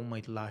 How do I want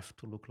my life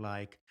to look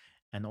like?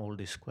 And all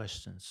these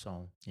questions.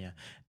 So, yeah.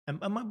 And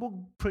my book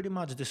pretty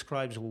much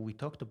describes what we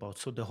talked about.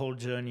 So, the whole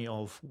journey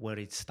of where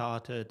it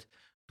started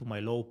to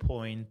my low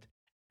point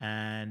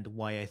and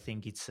why I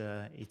think it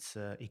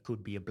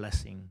could be a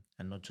blessing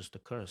and not just a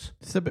curse.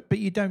 So, but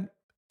you don't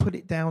put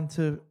it down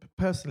to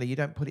personally. You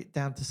don't put it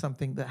down to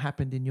something that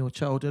happened in your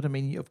childhood. I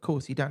mean, of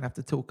course, you don't have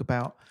to talk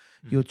about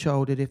your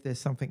childhood if there's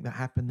something that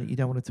happened that you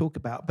don't want to talk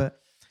about. But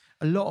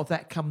a lot of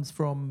that comes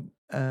from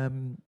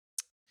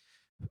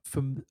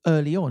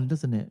early on,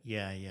 doesn't it?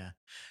 Yeah, yeah.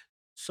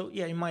 So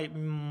yeah, in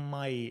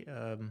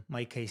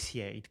my case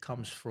here, it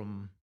comes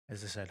from,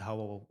 as I said,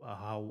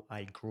 how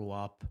I grew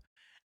up,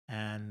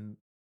 and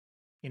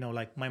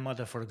like my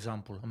mother, for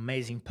example,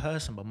 amazing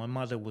person, but my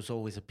mother was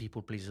always a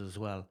people pleaser as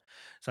well.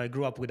 So I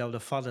grew up without a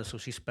father, so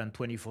she spent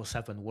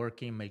 24/7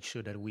 working, make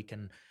sure that we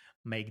can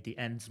make the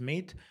ends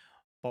meet.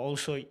 But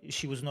also,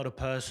 she was not a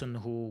person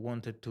who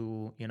wanted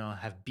to,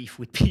 have beef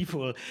with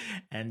people,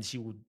 and she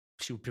would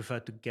prefer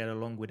to get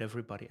along with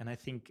everybody. And I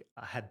think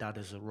I had that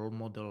as a role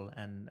model,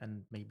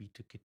 and maybe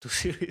took it too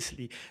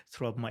seriously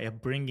throughout my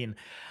upbringing.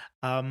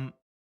 Um,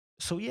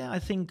 so yeah, I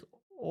think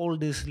all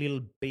these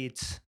little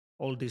bits,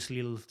 all these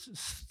little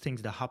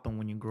things that happen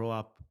when you grow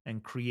up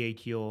and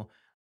create your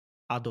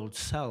adult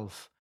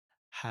self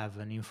have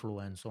an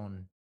influence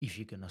on if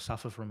you're gonna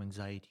suffer from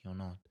anxiety or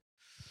not.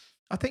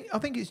 I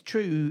think it's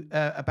true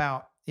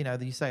about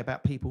that you say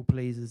about people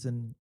pleasers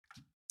and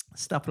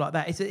stuff like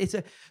that. It's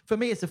a for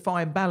me it's a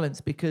fine balance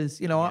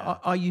because Yeah.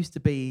 I used to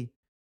be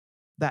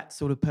that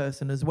sort of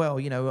person as well.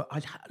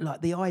 I'd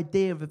like the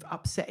idea of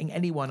upsetting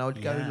anyone.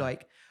 I'd go Yeah,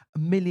 like a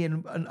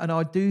million, and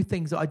I'd do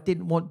things that I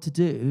didn't want to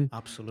do just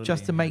absolutely.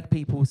 to Yeah. make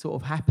people sort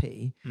of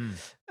happy. Mm.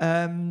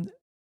 Um,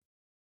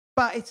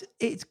 but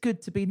it's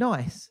good to be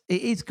nice.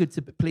 It is good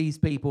to please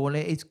people, and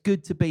it's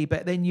good to be.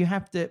 But then you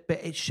have to.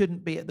 But it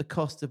shouldn't be at the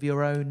cost of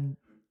your own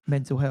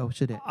mental health,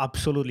 should it?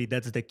 Absolutely,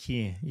 that's the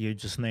key. You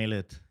just nail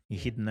it. You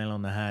hit the nail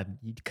on the head.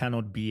 It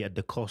cannot be at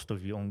the cost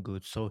of your own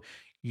good. So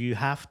you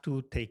have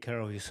to take care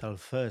of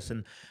yourself first.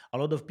 And a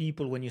lot of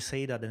people, when you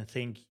say that and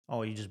think,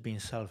 "Oh, you're just being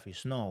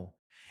selfish," no,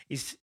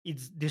 it's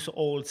this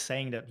old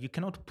saying that you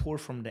cannot pour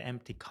from the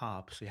empty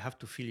cup. So you have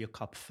to fill your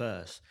cup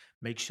first.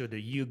 Make sure that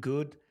you're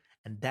good,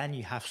 and then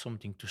you have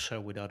something to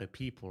share with other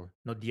people,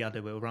 not the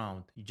other way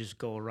around. You just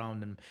go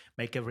around and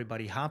make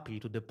everybody happy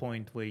to the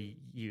point where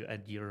you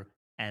at your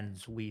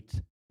ends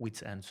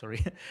wits end,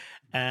 sorry,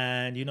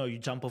 and you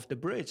jump off the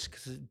bridge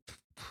because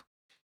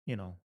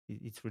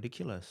it's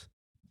ridiculous.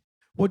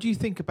 What do you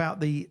think about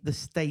the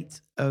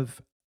state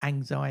of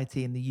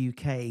anxiety in the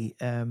UK?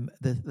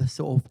 The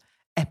sort of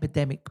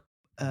epidemic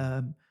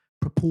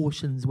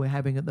proportions we're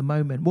having at the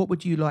moment. What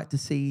would you like to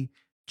see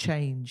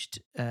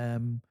changed?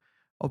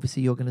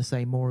 Obviously, you're going to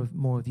say more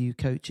of you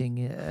coaching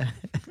in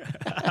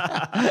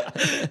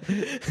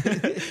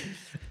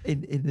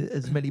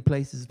as many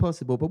places as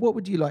possible. But what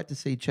would you like to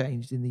see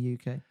changed in the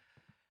UK?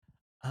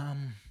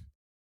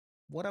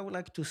 What I would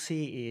like to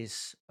see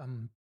is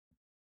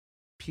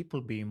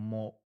people being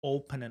more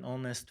open and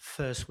honest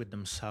first with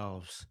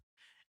themselves,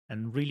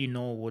 and really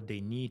know what they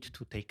need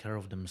to take care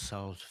of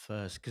themselves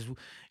first. Because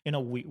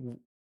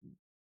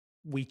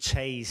we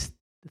chase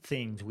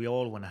things. We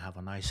all want to have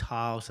a nice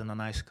house and a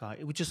nice car,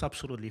 which is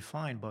absolutely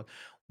fine. But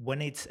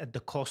when it's at the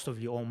cost of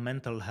your own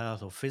mental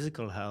health or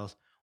physical health,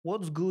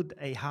 what's good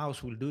a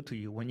house will do to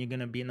you when you're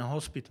going to be in a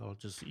hospital,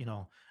 just,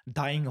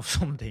 dying of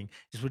something?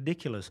 It's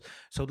ridiculous.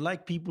 So I'd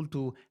like people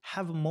to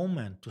have a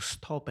moment to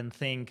stop and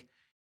think,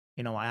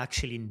 I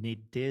actually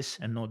need this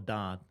and not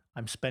that.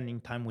 I'm spending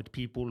time with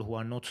people who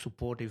are not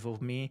supportive of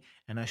me,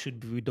 and I should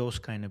be with those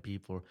kind of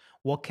people.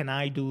 What can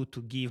I do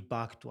to give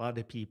back to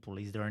other people?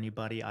 Is there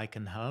anybody I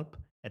can help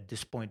at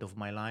this point of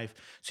my life?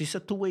 So it's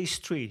a two-way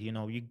street.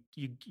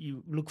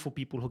 You look for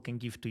people who can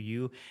give to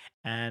you,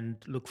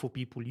 and look for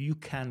people you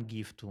can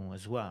give to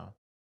as well.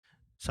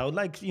 So I would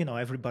like,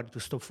 everybody to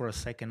stop for a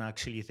second,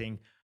 actually think,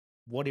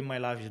 what in my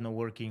life is not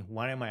working?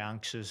 Why am I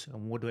anxious?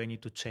 And what do I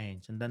need to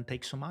change? And then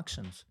take some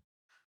actions.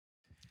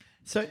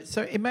 So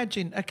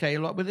imagine, okay,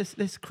 like, well,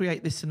 let's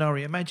create this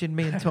scenario. Imagine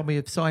me and Tommy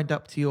have signed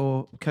up to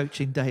your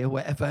coaching day or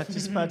whatever.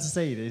 Just about to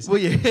say this. Well,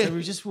 yeah. So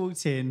we just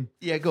walked in.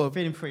 Yeah, go on.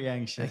 Feeling pretty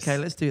anxious. Okay,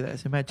 let's do that.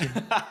 Let's imagine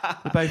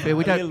we're both here.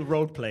 We A don't. little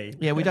role play.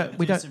 Yeah, we don't.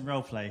 Some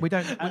role play. We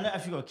don't. And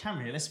if you've got a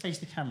camera here, let's face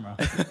the camera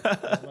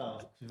as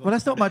well. Well,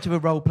 that's not much of a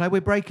role play.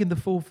 We're breaking the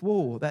fourth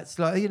wall. That's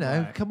like,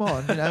 Right. come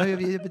on.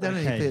 Have you ever done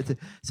Okay. any theatre?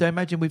 So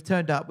imagine we've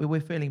turned up. We're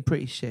feeling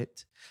pretty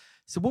shit.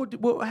 So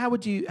how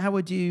would you? I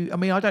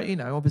mean, I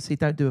don't. Obviously,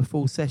 don't do a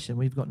full session.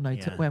 We've got we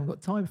haven't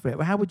got time for it.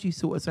 But how would you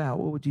sort us out?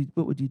 What would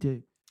you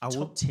do?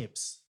 Top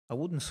tips. I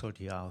wouldn't sort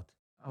you out.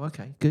 Oh,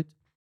 okay, good.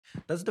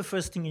 That's the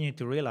first thing you need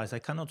to realize. I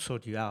cannot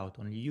sort you out.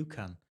 Only you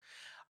can.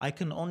 I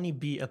can only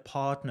be a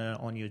partner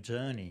on your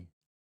journey,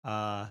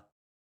 sort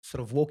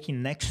of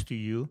walking next to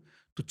you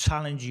to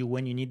challenge you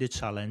when you need a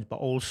challenge, but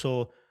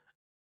also,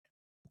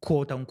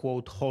 quote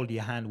unquote, hold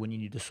your hand when you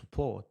need the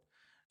support.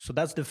 So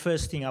that's the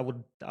first thing I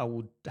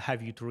would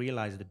have you to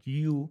realize, that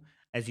you,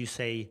 as you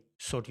say,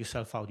 sort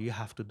yourself out. You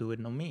have to do it,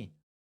 not me.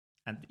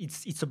 And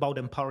it's about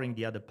empowering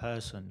the other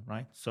person,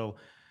 right? So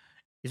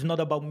it's not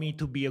about me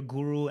to be a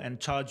guru and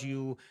charge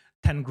you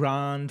 10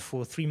 grand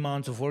for 3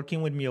 months of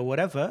working with me or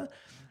whatever.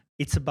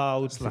 It's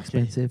about It's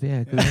expensive,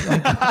 yeah.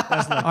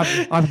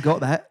 I've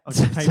got that. I've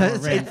just paid my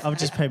rent. I've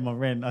just paid my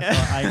rent. I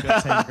thought I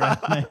got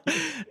 10 grand.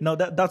 No,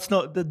 that's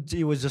not.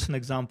 It was just an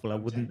example. I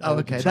wouldn't. Oh,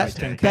 okay.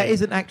 That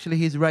isn't actually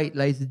his rate,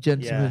 ladies and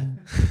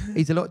gentlemen.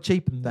 He's a lot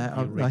cheaper than that.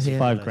 I hear.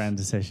 5 grand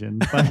a session.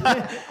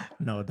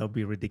 No, that'd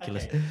be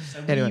ridiculous. Okay.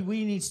 So Anyway.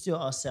 we need to do it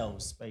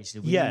ourselves,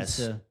 basically. We Yes.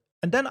 need to-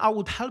 And then I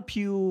would help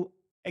you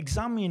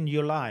examine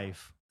your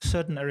life,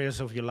 certain areas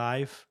of your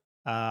life,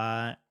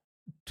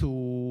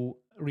 to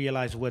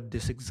realize where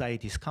this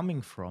anxiety is coming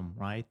from,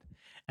 right?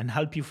 And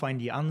help you find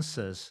the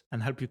answers,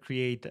 and help you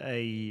create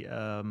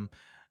a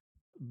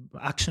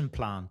action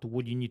plan to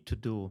what you need to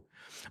do.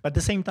 But at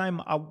the same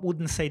time, I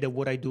wouldn't say that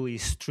what I do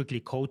is strictly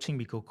coaching,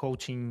 because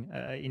coaching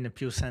in a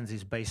pure sense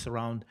is based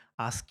around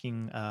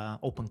asking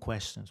open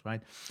questions,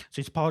 right? So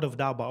it's part of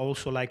that, but I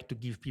also like to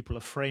give people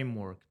a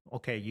framework.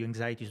 Okay, your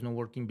anxiety is not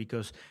working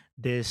because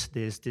this,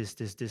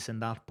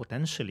 and that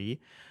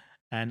potentially.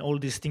 And all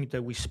these things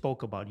that we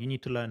spoke about, you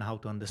need to learn how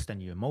to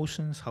understand your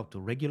emotions, how to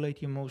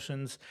regulate your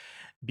emotions,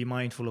 be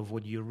mindful of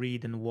what you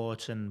read and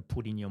watch and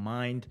put in your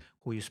mind,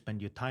 who you spend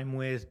your time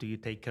with, do you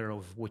take care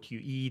of what you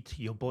eat,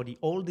 your body,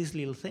 all these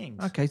little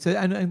things. Okay, so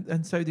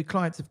and so the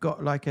clients have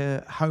got like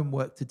a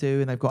homework to do,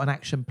 and they've got an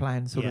action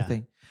plan sort of Yeah.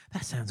 thing.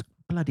 That sounds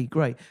bloody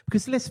great.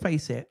 Because let's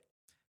face it,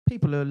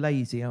 people are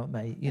lazy, aren't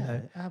they? You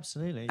know.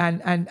 Absolutely.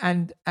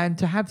 And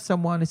to have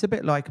someone, it's a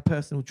bit like a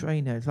personal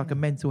trainer. It's like a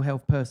mental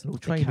health personal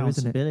trainer,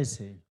 isn't it?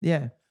 Accountability.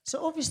 Yeah.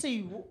 So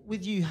obviously,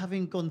 with you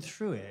having gone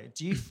through it,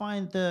 do you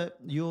find that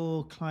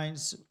your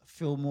clients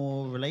feel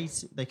more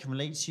related? They can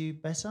relate to you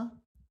better?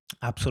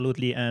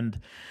 Absolutely. And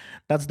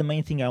that's the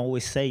main thing I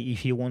always say.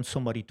 If you want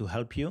somebody to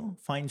help you,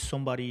 find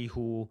somebody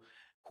who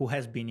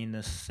has been in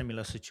a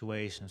similar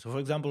situation. So for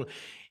example,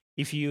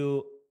 if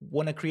you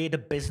want to create a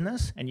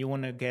business and you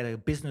want to get a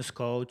business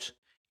coach,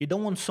 you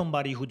don't want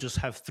somebody who just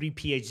have 3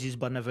 PhDs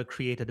but never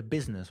created a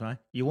business, right?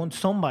 You want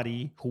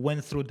somebody who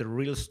went through the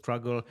real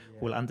struggle,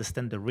 who will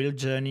understand the real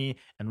journey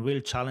and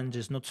real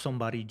challenges, not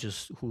somebody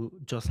who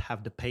just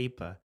have the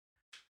paper.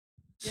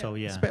 So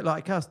It's a bit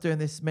like us doing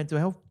this mental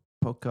health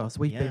podcast.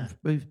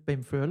 We've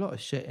been through a lot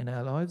of shit in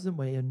our lives, haven't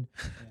we? And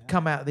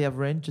come out the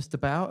other end just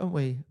about, haven't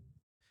we?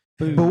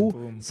 Boom.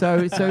 Boom.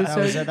 So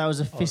that was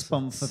a fist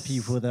bump for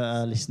people that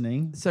are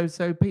listening.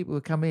 So people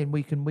who come in,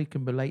 we can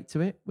relate to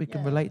it. We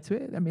can relate to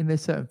it. I mean,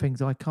 there's certain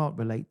things I can't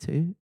relate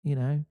to. You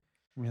know.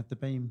 We had the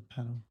BAME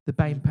panel. The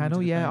BAME panel,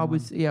 the yeah. BAME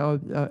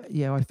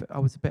I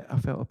was, I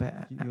felt a bit.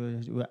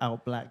 You were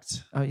out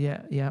blacked. Oh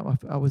yeah.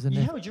 I was an.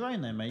 You held your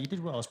own there, mate. You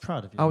did well. I was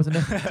proud of you. I was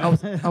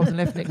an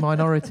ethnic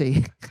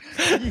minority.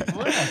 You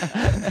were.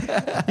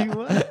 You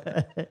were.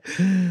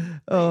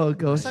 Oh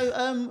gosh.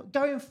 So,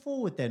 going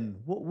forward, then,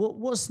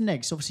 what's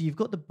next? Obviously, you've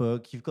got the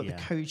book, you've got the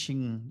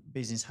coaching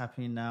business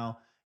happening now.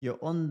 You're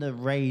on the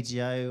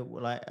radio.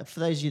 Like,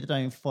 for those of you that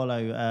don't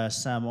follow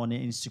Sam on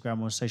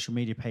Instagram or social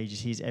media pages,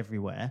 he's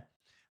everywhere.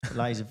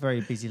 Like, he's a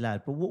very busy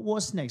lad. But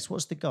what's next?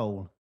 What's the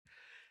goal?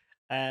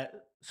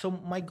 So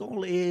my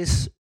goal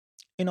is,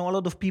 a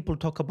lot of people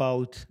talk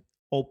about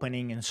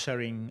opening and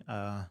sharing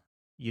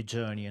your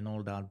journey and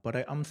all that,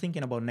 but I'm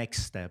thinking about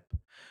next step.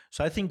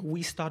 So I think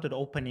we started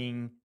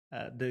opening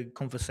the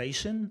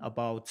conversation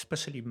about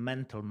especially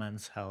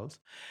men's health,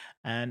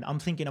 and I'm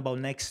thinking about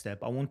next step.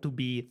 I want to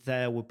be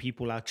there where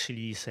people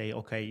actually say,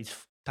 okay, it's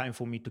time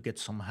for me to get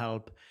some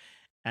help.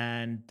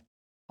 And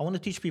I want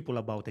to teach people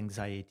about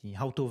anxiety,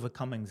 how to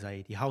overcome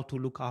anxiety, how to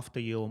look after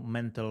your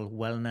mental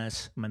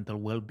wellness, mental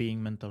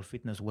well-being, mental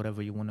fitness,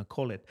 whatever you want to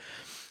call it.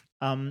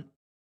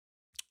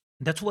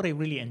 That's what I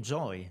really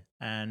enjoy.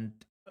 And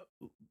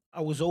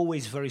I was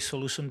always very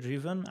solution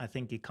driven. I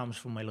think it comes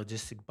from my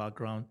logistic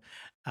background.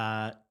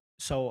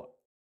 So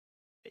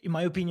in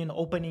my opinion,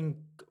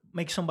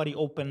 make somebody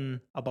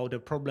open about their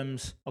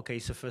problems. Okay,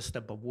 it's the first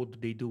step, but what do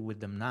they do with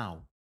them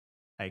now?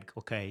 Like,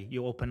 okay,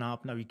 you open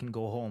up, now you can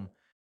go home.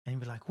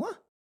 And you're like,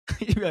 what?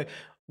 You're like,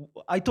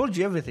 I told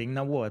you everything.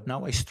 Now what?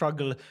 Now I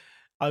struggle.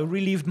 I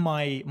relieved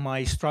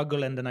my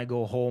struggle, and then I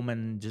go home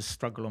and just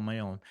struggle on my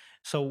own.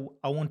 So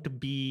I want to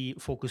be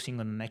focusing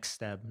on the next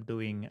step,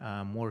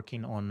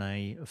 working on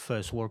a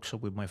first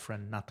workshop with my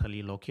friend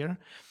Natalie Lockyer,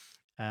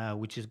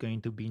 which is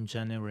going to be in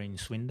January in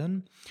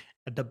Swindon.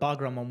 At the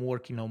background, I'm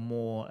working on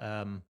more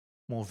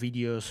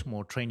videos,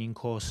 more training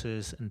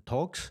courses and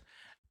talks.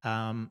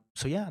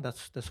 So yeah,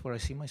 that's where I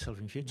see myself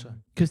in future.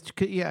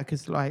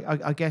 Because like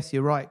I guess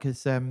you're right.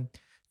 Because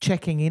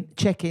checking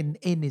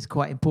in is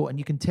quite important.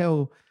 You can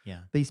tell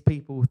these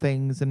people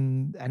things,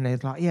 and they're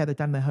like, they've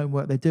done their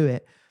homework, they do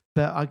it.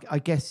 But I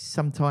guess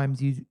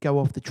sometimes you go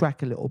off the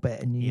track a little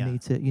bit, and you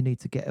need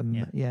to get them.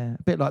 Yeah,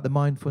 a bit like the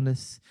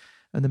mindfulness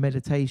and the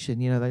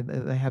meditation. You know,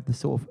 they have the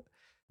sort of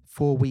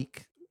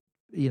 4-week,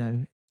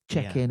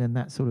 check in and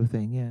that sort of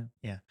thing.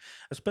 Yeah.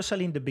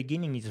 Especially in the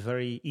beginning, it's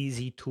very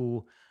easy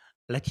to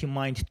let your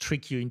mind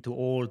trick you into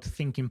old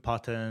thinking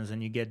patterns,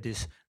 and you get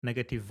this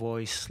negative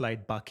voice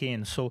slide back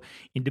in. So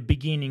in the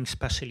beginning,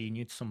 especially, you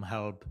need some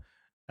help,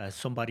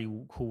 somebody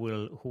who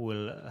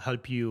will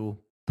help you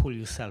pull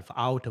yourself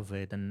out of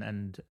it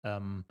and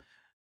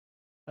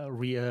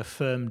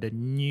reaffirm the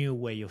new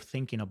way of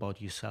thinking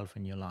about yourself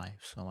and your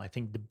life. So I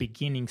think the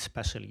beginning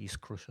especially is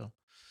crucial.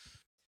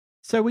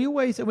 So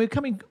we're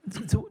coming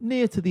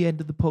near to the end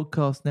of the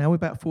podcast now. We're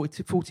about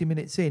 40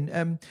 minutes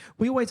in.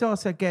 We always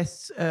ask our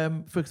guests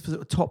for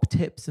sort of top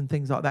tips and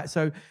things like that.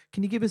 So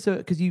can you give us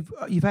because you've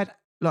had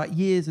like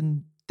years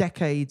and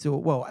decades,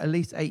 or well, at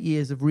least 8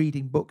 years of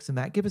reading books and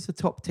that. Give us a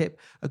top tip,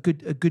 a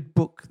good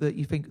book that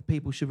you think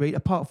people should read,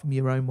 apart from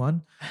your own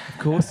one, of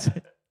course.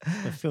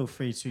 But feel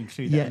free to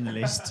include that in the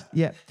list.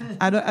 Yeah,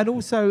 and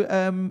also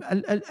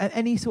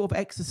any sort of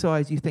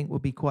exercise you think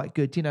would be quite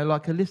good. You know,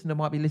 like a listener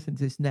might be listening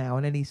to this now,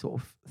 and any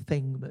sort of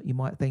thing that you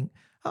might think,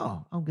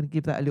 oh, I'm going to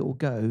give that a little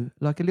go,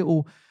 like a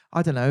little,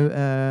 I don't know,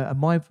 a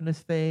mindfulness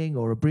thing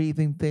or a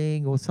breathing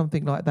thing or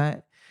something like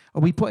that. Are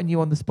we putting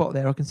you on the spot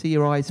there? I can see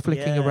your eyes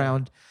flicking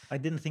around. I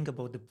didn't think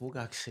about the book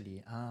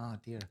actually. Ah,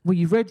 dear. Well,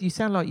 you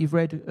sound like you've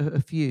read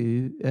a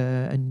few,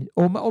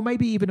 or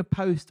maybe even a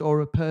post or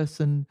a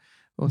person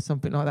or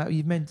something like that.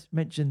 You've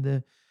mentioned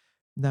the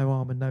no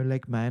arm and no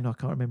leg man. I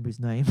can't remember his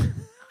name.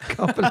 I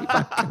can't believe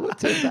I called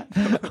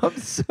that. I'm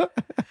sorry.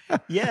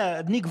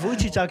 Yeah, Nick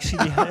Vujicic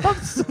actually.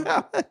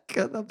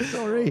 I'm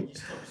sorry.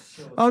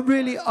 I'm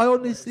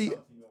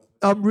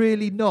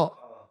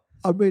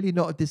really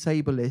not a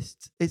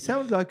disableist. It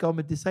sounds like I'm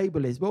a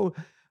disableist. Well,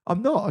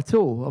 I'm not at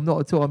all.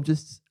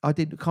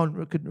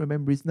 Couldn't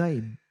remember his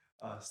name.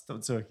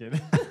 Stop talking.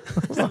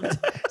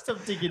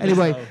 Stop digging.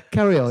 Anyway,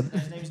 carry on.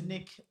 His name's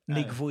Nick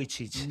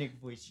Vujicic.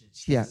 Nick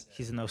Vujicic. Yeah,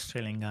 he's an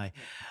Australian guy.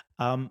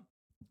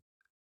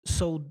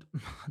 So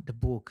the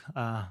book.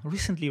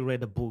 Recently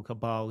read a book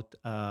about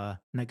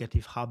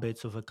negative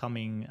habits,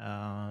 overcoming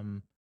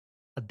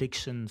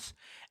addictions,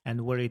 and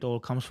where it all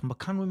comes from. I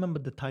can't remember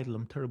the title.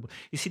 I'm terrible.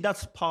 You see,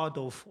 that's part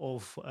of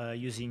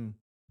using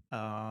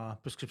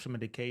prescription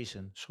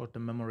medication,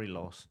 short-term memory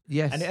loss.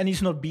 Yes, and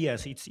it's not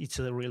BS. It's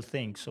a real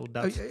thing. So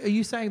that's. Are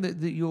you saying that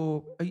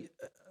you're?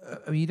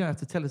 I mean, you don't have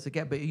to tell us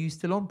again, but are you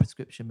still on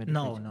prescription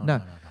medication?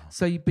 No.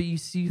 So, you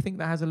think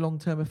that has a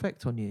long-term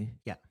effect on you?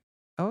 Yeah.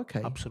 Oh,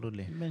 okay.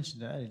 Absolutely. You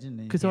mentioned it earlier, didn't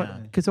you?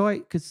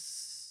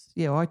 Because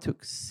I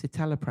took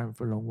citalopram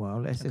for a long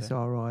while,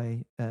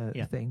 SSRI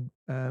Yeah. thing.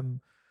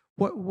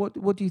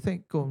 What do you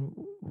think? Go on,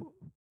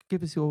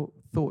 give us your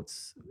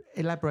thoughts.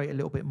 Elaborate a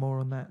little bit more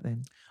on that,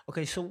 then.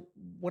 Okay, so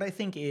what I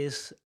think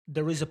is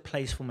there is a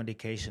place for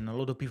medication. A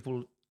lot of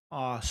people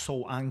are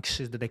so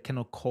anxious that they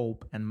cannot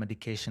cope, and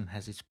medication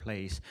has its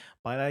place.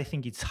 But I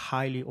think it's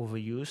highly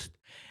overused.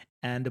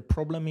 And the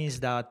problem is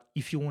that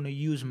if you want to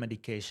use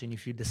medication,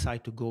 if you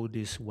decide to go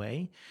this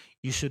way,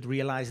 you should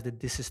realize that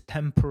this is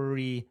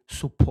temporary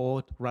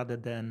support rather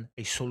than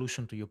a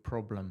solution to your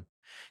problem.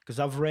 Because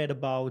I've read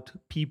about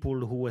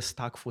people who were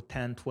stuck for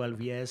 10,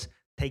 12 years,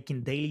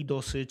 taking daily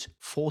dosage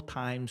 4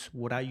 times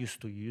what I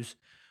used to use,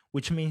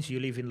 which means you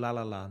live in la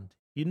la land.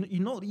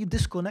 You're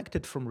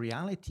disconnected from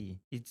reality.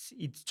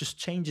 It just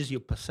changes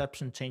your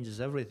perception, changes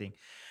everything.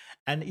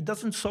 And it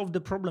doesn't solve the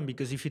problem,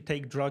 because if you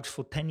take drugs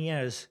for 10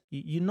 years,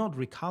 you're not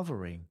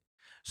recovering.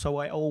 So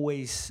I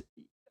always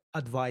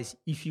advise,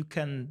 if you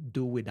can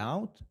do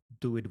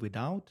it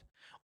without,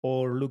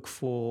 or look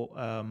for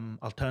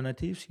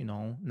alternatives.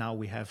 Now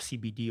we have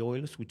CBD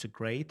oils, which are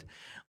great.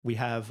 We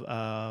have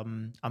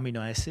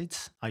amino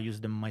acids. I use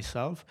them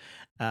myself.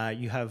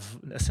 You have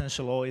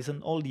essential oils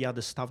and all the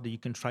other stuff that you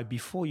can try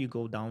before you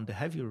go down the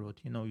heavy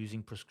road,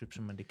 using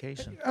prescription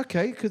medication.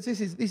 Okay, because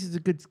this is a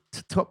good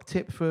top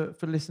tip for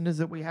listeners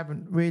that we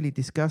haven't really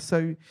discussed.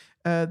 So,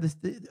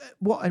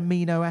 what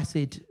amino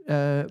acid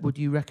would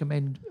you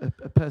recommend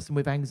a person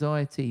with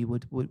anxiety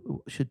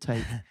should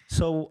take?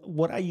 So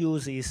what I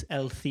use is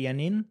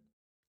L-theanine,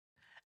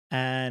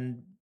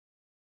 and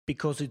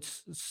because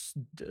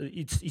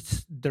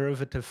it's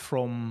derivative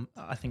from,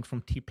 I think,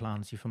 from tea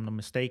plants, if I'm not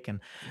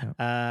mistaken.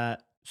 Yeah.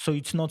 So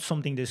it's not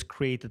something that's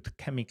created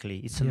chemically.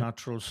 It's a Yeah.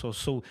 natural source.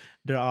 So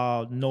there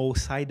are no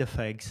side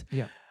effects.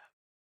 Yeah.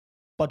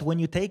 But when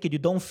you take it, you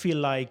don't feel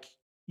like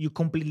you're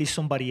completely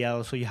somebody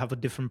else or you have a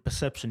different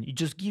perception. It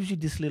just gives you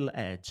this little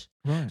edge.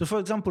 Right. So, for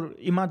example,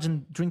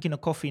 imagine drinking a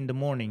coffee in the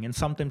morning, and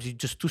sometimes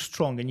it's just too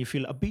strong and you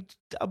feel a bit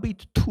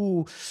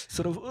too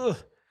sort of,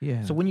 ugh.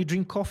 Yeah. So when you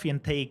drink coffee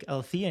and take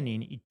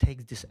L-theanine, it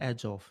takes this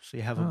edge off. So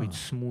you have a bit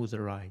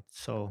smoother ride.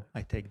 So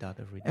I take that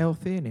every day.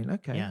 L-theanine.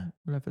 Okay. Yeah.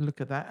 We'll have a look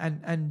at that.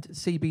 And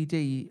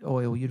CBD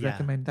oil, you'd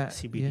recommend that?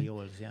 CBD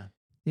oils, yeah.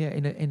 Yeah,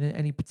 in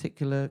any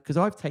particular, because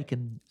I've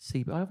taken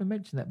CBD. I haven't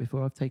mentioned that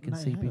before. I've taken No,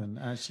 you CBD. haven't.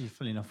 Actually,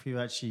 funny enough, we've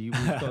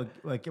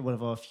got one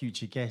of our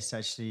future guests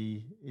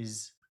actually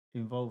is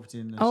involved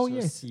in a sort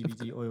of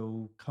CBD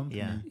oil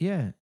company.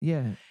 Yeah.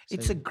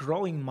 It's a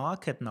growing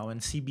market now,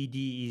 and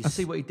CBD is... I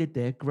see what he did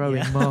there,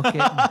 growing market.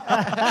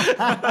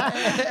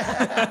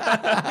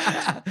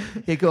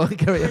 Yeah, go on,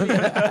 carry on.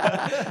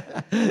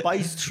 But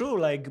it's true,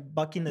 like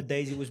back in the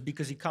days, it was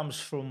because it comes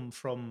from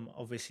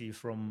obviously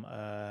from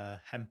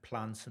hemp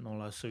plants and all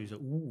that. So it's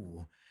like,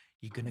 ooh,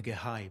 you're going to get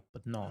high,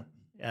 but not.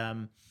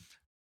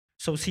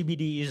 So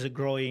CBD is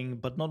growing,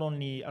 but not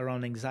only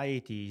around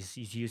anxiety. It's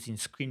used in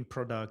skin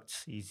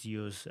products. It's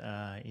used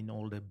in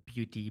all the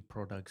beauty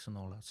products and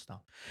all that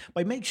stuff.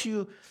 But it makes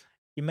you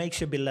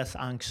a bit less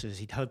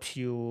anxious. It helps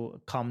you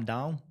calm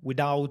down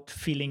without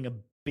feeling a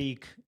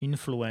big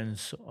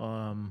influence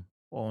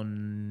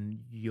on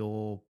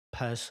your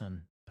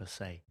person per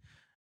se.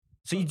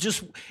 So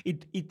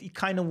it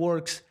kind of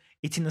works.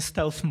 It's in a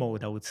stealth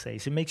mode, I would say.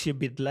 So it makes you a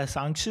bit less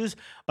anxious,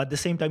 but at the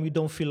same time, you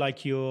don't feel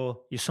like you're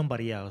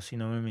somebody else. You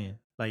know what I mean?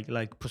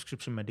 Like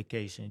prescription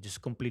medication, it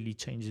just completely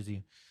changes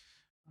you.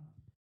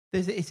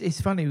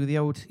 It's funny with the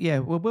old,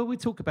 well, we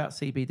talk about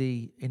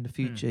CBD in the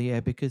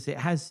future, because it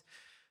has,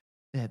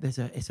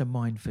 it's a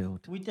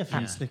minefield. We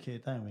definitely look at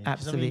it, don't we?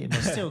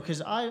 Absolutely. Still,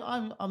 because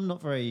I'm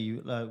not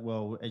very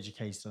well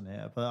educated on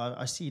it, but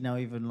I see now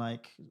even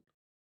like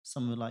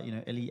some of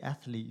elite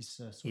athletes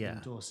sort of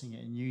endorsing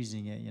it and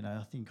using it.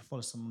 I think I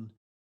follow someone,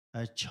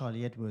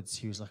 Charlie Edwards,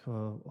 who was like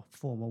a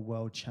former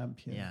world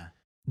champion.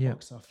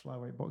 Boxer,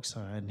 flyweight boxer,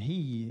 and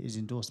he is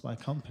endorsed by a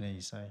company.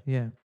 So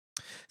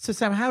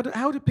Sam, how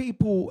do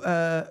people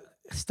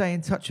stay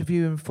in touch with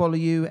you and follow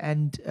you,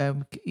 and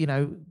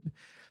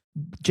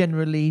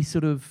generally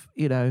sort of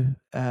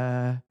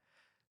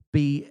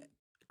be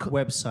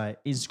website,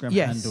 Instagram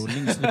handle,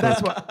 links to the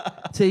that's book. what.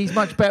 See, he's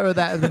much better at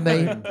that than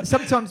me.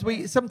 Sometimes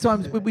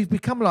we've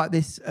become like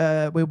this.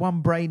 We're one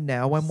brain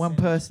now. When one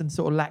person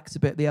sort of lacks a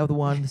bit, the other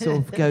one sort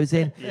of goes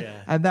in.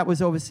 And that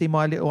was obviously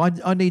my little.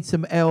 I need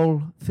some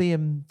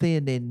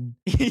L-theanine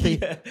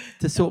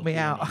to sort me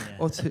out.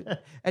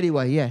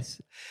 Anyway,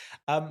 yes.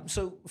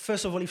 So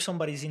first of all, if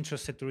somebody's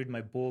interested to read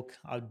my book,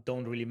 I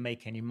don't really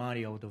make any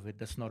money out of it.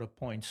 That's not a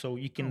point. So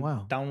you can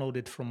download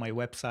it from my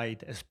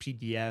website as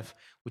PDF,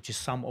 which is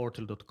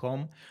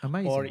samortel.com.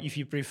 Amazing. Or if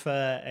you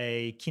prefer,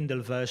 a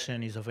Kindle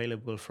version is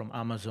available from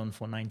Amazon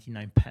for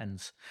 99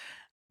 pence,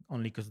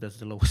 only because that's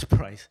the lowest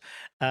price.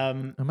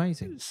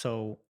 Amazing.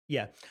 So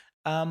yeah,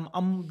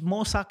 I'm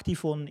most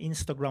active on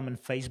Instagram and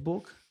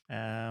Facebook.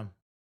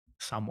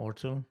 Sam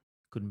Ortel.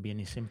 Couldn't be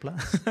any simpler.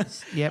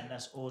 Yep. And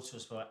that's Ortel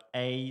spelled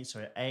A.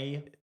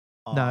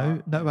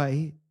 No,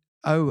 A.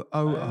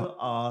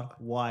 ORYTL.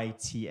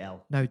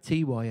 No,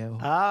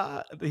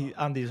 TYL.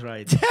 Andy's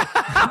right.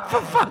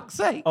 For fuck's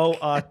sake.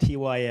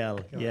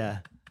 ORTYL. Yeah.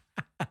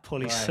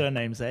 Polish Right.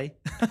 surnames, eh?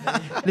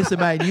 Listen,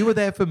 man, you were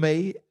there for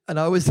me, and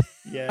I was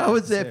Yeah. I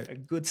was there. A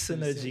good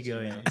synergy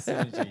going.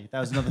 Synergy. That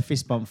was another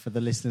fist bump for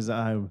the listeners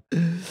at home.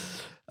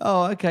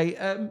 Oh,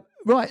 okay.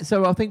 Right.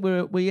 So I think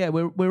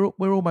we're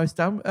almost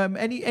done.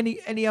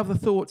 Any other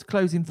thoughts?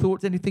 Closing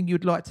thoughts? Anything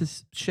you'd like to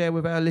share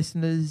with our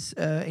listeners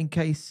in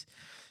case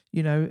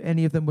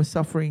any of them were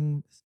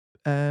suffering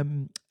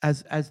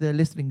as they're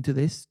listening to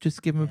this?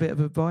 Just give them a bit of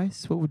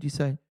advice. What would you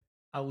say?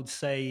 I would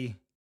say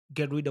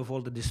get rid of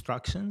all the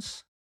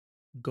distractions.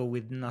 Go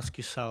within, ask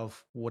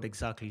yourself what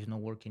exactly is not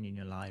working in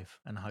your life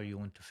and how you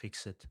want to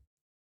fix it.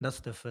 That's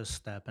the first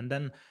step. And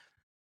then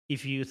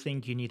if you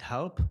think you need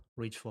help,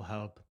 reach for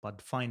help,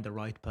 but find the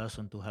right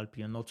person to help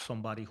you, not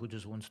somebody who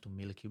just wants to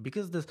milk you.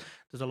 Because there's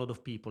a lot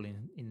of people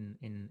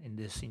in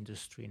this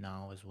industry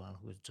now as well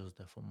who is just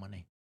there for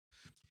money.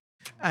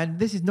 And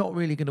this is not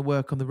really going to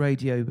work on the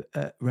radio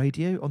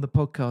on the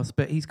podcast,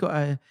 but he's got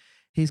a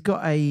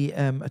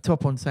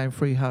top on saying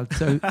free hug.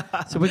 So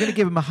we're going to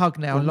give him a hug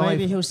now. Well, live.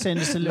 maybe he'll send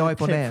us a little live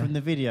on clip air. from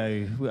the video,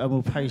 and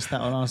we'll post that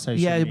on our social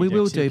Yeah, media. we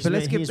will So- do. so But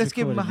let's he is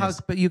give him a recording hug.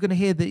 this. But you're going to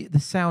hear the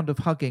sound of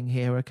hugging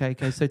here. Okay.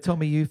 So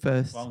Tommy, you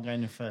first. Well, I'm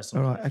going in first.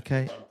 All right.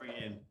 Okay. Bring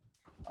it in.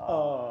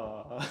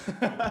 Oh.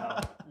 Look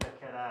at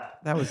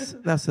that.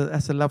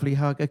 That's a lovely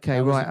hug. Okay.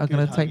 That was Right. a I'm good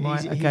going to hug. take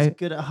mine. He's Okay.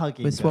 good at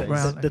hugging. We'll swap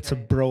guys. round. That's a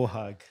bro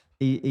hug.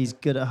 He's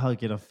good at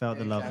hugging. I felt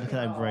the love. Look at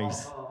that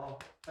embrace. Oh,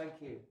 thank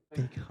you.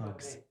 Big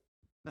hugs.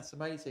 That's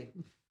amazing.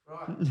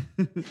 Right.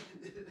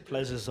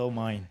 Pleasure's all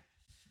mine.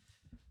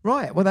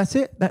 Right. Well, that's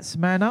it. That's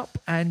Man Up,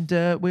 and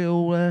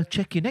we'll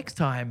check you next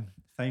time.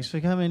 Thanks for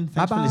coming. Thanks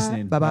Bye-bye. for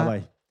listening. Bye-bye.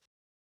 Bye-bye.